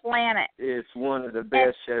the planet. It's one of the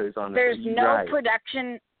best shows on the planet.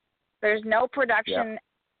 There's no production.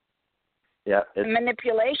 Yeah.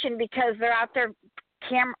 Manipulation because they're out there.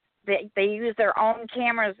 They use their own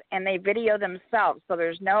cameras and they video themselves. So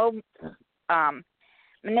there's no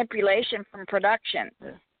manipulation from production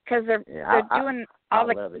because they're doing all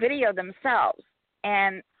the video themselves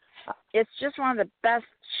and. It's just one of the best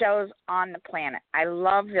shows on the planet. I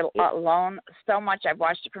love Alone so much. I've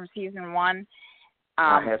watched it from season 1.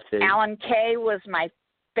 I have too. Alan Kay was my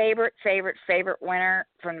favorite winner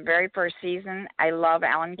from the very first season. I love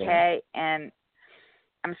Alan Kay, and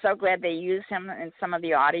I'm so glad they used him in some of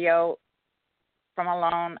the audio from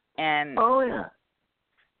Alone. And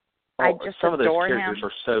I just some adore of those characters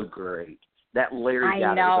are so great. That Larry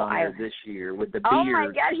guy that was on there this year with the beard. Oh my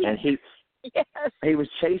God, and he was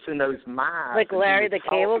chasing those mice. Like Larry the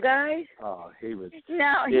Cable Guy? Oh, he was.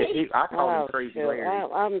 No, I call him Crazy Larry.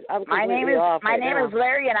 I'm my name is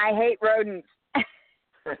Larry, and I hate rodents.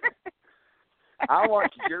 I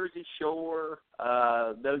watch Jersey Shore,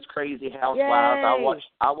 those Crazy Housewives.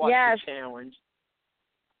 I watch The Challenge.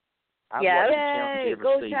 Go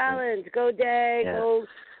Challenge. Go Day. Go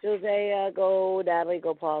Jose. Go Natalie.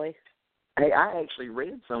 Go Polly. Hey, I actually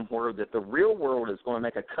read somewhere that The Real World is going to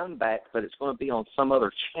make a comeback, but it's going to be on some other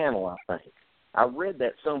channel, I think. I read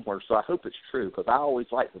that somewhere, so I hope it's true, because I always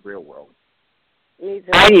like The Real World. Me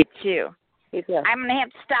too. I do, too. Me too. I'm going to have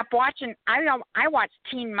to stop watching. I watched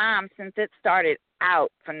Teen Mom since it started.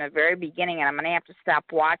 out from the very beginning, and I'm going to have to stop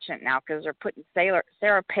watching it now because they're putting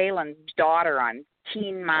Sarah Palin's daughter on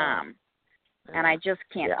Teen Mom, and I just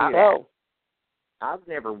can't do that. I've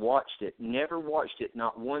never watched it,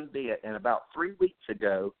 not one bit. And about 3 weeks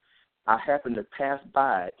ago, I happened to pass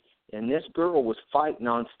by it, and this girl was fighting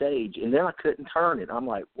on stage, and then I couldn't turn it. I'm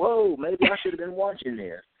like, whoa, maybe I should have been watching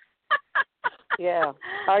this. Yeah.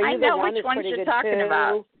 I know which one you're talking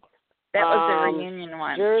about. That was the reunion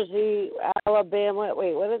one. Jersey, Alabama.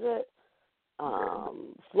 Wait, what is it?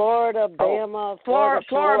 Florida, Bama. Florida,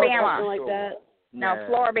 Bama. Something like that. No,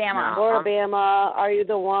 Florida, Bama. Florida, Bama. Are You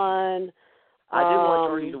the One? I do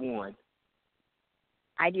watch Are You the One.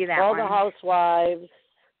 I do that All one. the Housewives.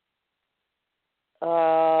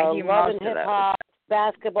 Love and Hip Hop,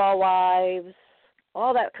 Basketball Wives,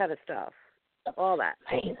 all that kind of stuff. All that.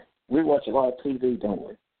 Man, we watch a lot of TV, don't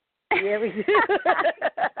we? Yeah, we do.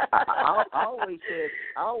 I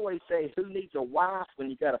always say, who needs a wife when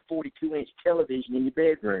you got a 42-inch television in your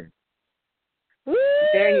bedroom? Woo!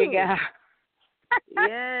 There you go.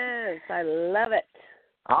 Yes, I love it.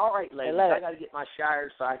 All right, ladies, I got to get my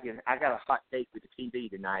shower so I got a hot date with the TV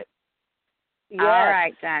tonight. Yes. All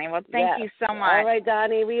right, Donnie. Well, thank you so much. All right,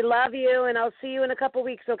 Donnie. We love you, and I'll see you in a couple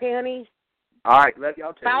weeks, okay, honey? All right. Love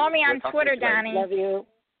y'all, too. Follow me on Twitter, Donnie. Love you.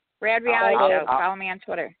 Rad Reality Show. Follow me on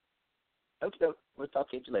Twitter. Okay. We'll talk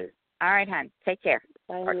to you later. All right, hon. Take care.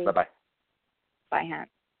 Bye, All honey. right, bye-bye. Bye, hon.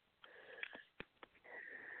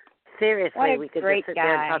 Seriously, we could just sit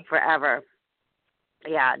there and talk forever.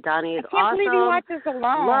 Yeah, Donnie is awesome. I can't believe he watches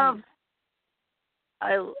alone.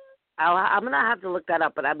 I'm gonna have to look that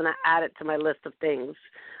up, but I'm gonna add it to my list of things.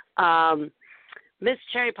 Miss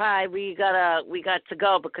Cherry Pie, we got to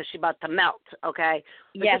go because she's about to melt. Okay.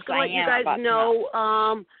 But yes, just to let you guys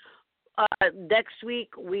know, next week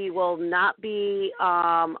we will not be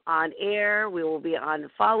on air. We will be on the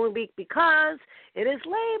following week because it is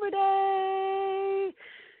Labor Day.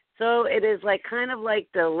 So it is kind of like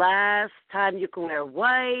the last time you can wear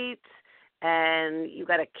white. And you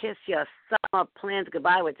got to kiss your summer plans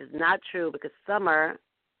goodbye, which is not true because summer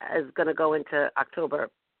is going to go into October.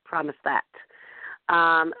 Promise that.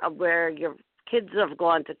 Where your kids have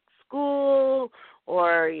gone to school,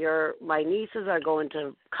 or my nieces are going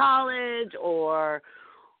to college, or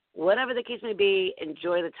whatever the case may be,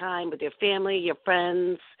 enjoy the time with your family, your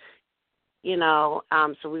friends.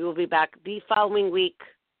 So we will be back the following week.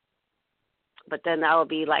 But then that will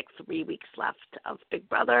be 3 weeks left of Big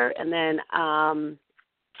Brother. And then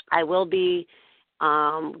I will be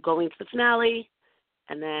going to the finale.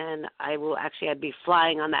 And then I'd be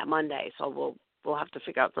flying on that Monday. So we'll have to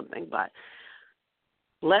figure out something. But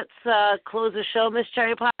let's close the show, Miss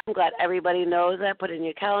Cherry Pie. I'm glad everybody knows that. Put it in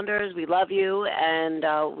your calendars. We love you. And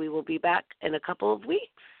we will be back in a couple of weeks.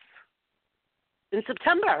 In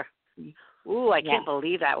September. Ooh, I can't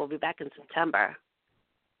believe that. We'll be back in September.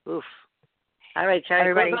 Oof. All right,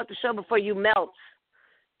 Cherry, what about the show before you melt?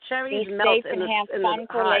 Cherry's melt and have fun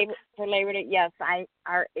for Labor Day. Yes,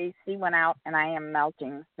 our AC went out, and I am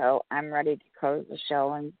melting, so I'm ready to close the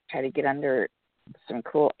show and try to get under some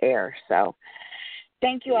cool air. So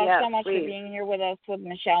thank you all so much for being here with us with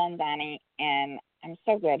Michelle and Donnie, and I'm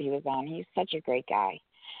so glad he was on. He's such a great guy.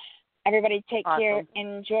 Everybody take care.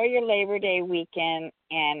 Enjoy your Labor Day weekend,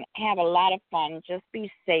 and have a lot of fun. Just be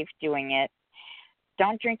safe doing it.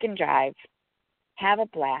 Don't drink and drive. Have a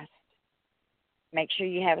blast. Make sure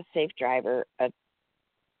you have a safe driver, a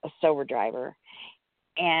sober driver,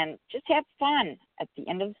 and just have fun at the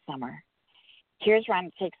end of the summer. Here's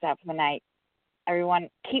Rhonda Takes Off for the Night. Everyone,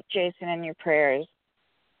 keep Jason in your prayers,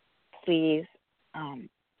 please.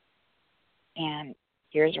 And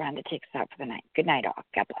here's Rhonda Takes Off for the Night. Good night, all.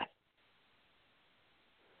 God bless.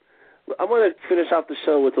 I want to finish off the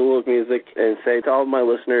show with a little music and say to all of my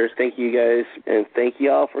listeners, thank you guys, and thank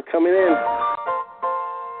you all for coming in.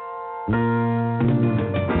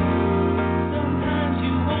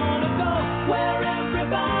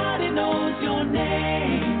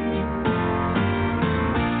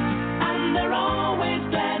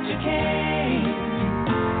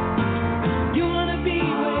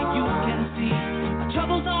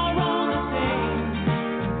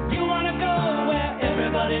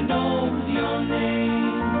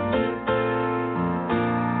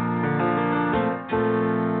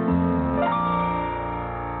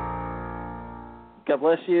 God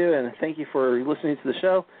bless you, and thank you for listening to the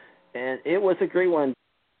show. And it was a great one.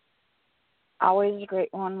 Always a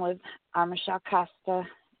great one with our Michelle Costa,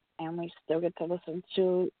 and we still get to listen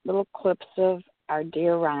to little clips of our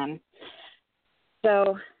dear Ron.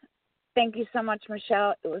 So thank you so much,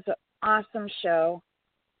 Michelle. It was an awesome show.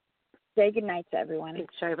 Say good night to everyone.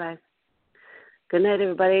 Thanks, Sherry. Bye. Good night,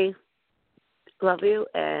 everybody. Love you,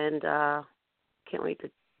 and can't wait to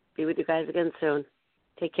be with you guys again soon.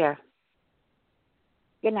 Take care.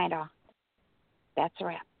 Good night, all. That's a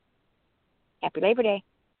wrap. Happy Labor Day.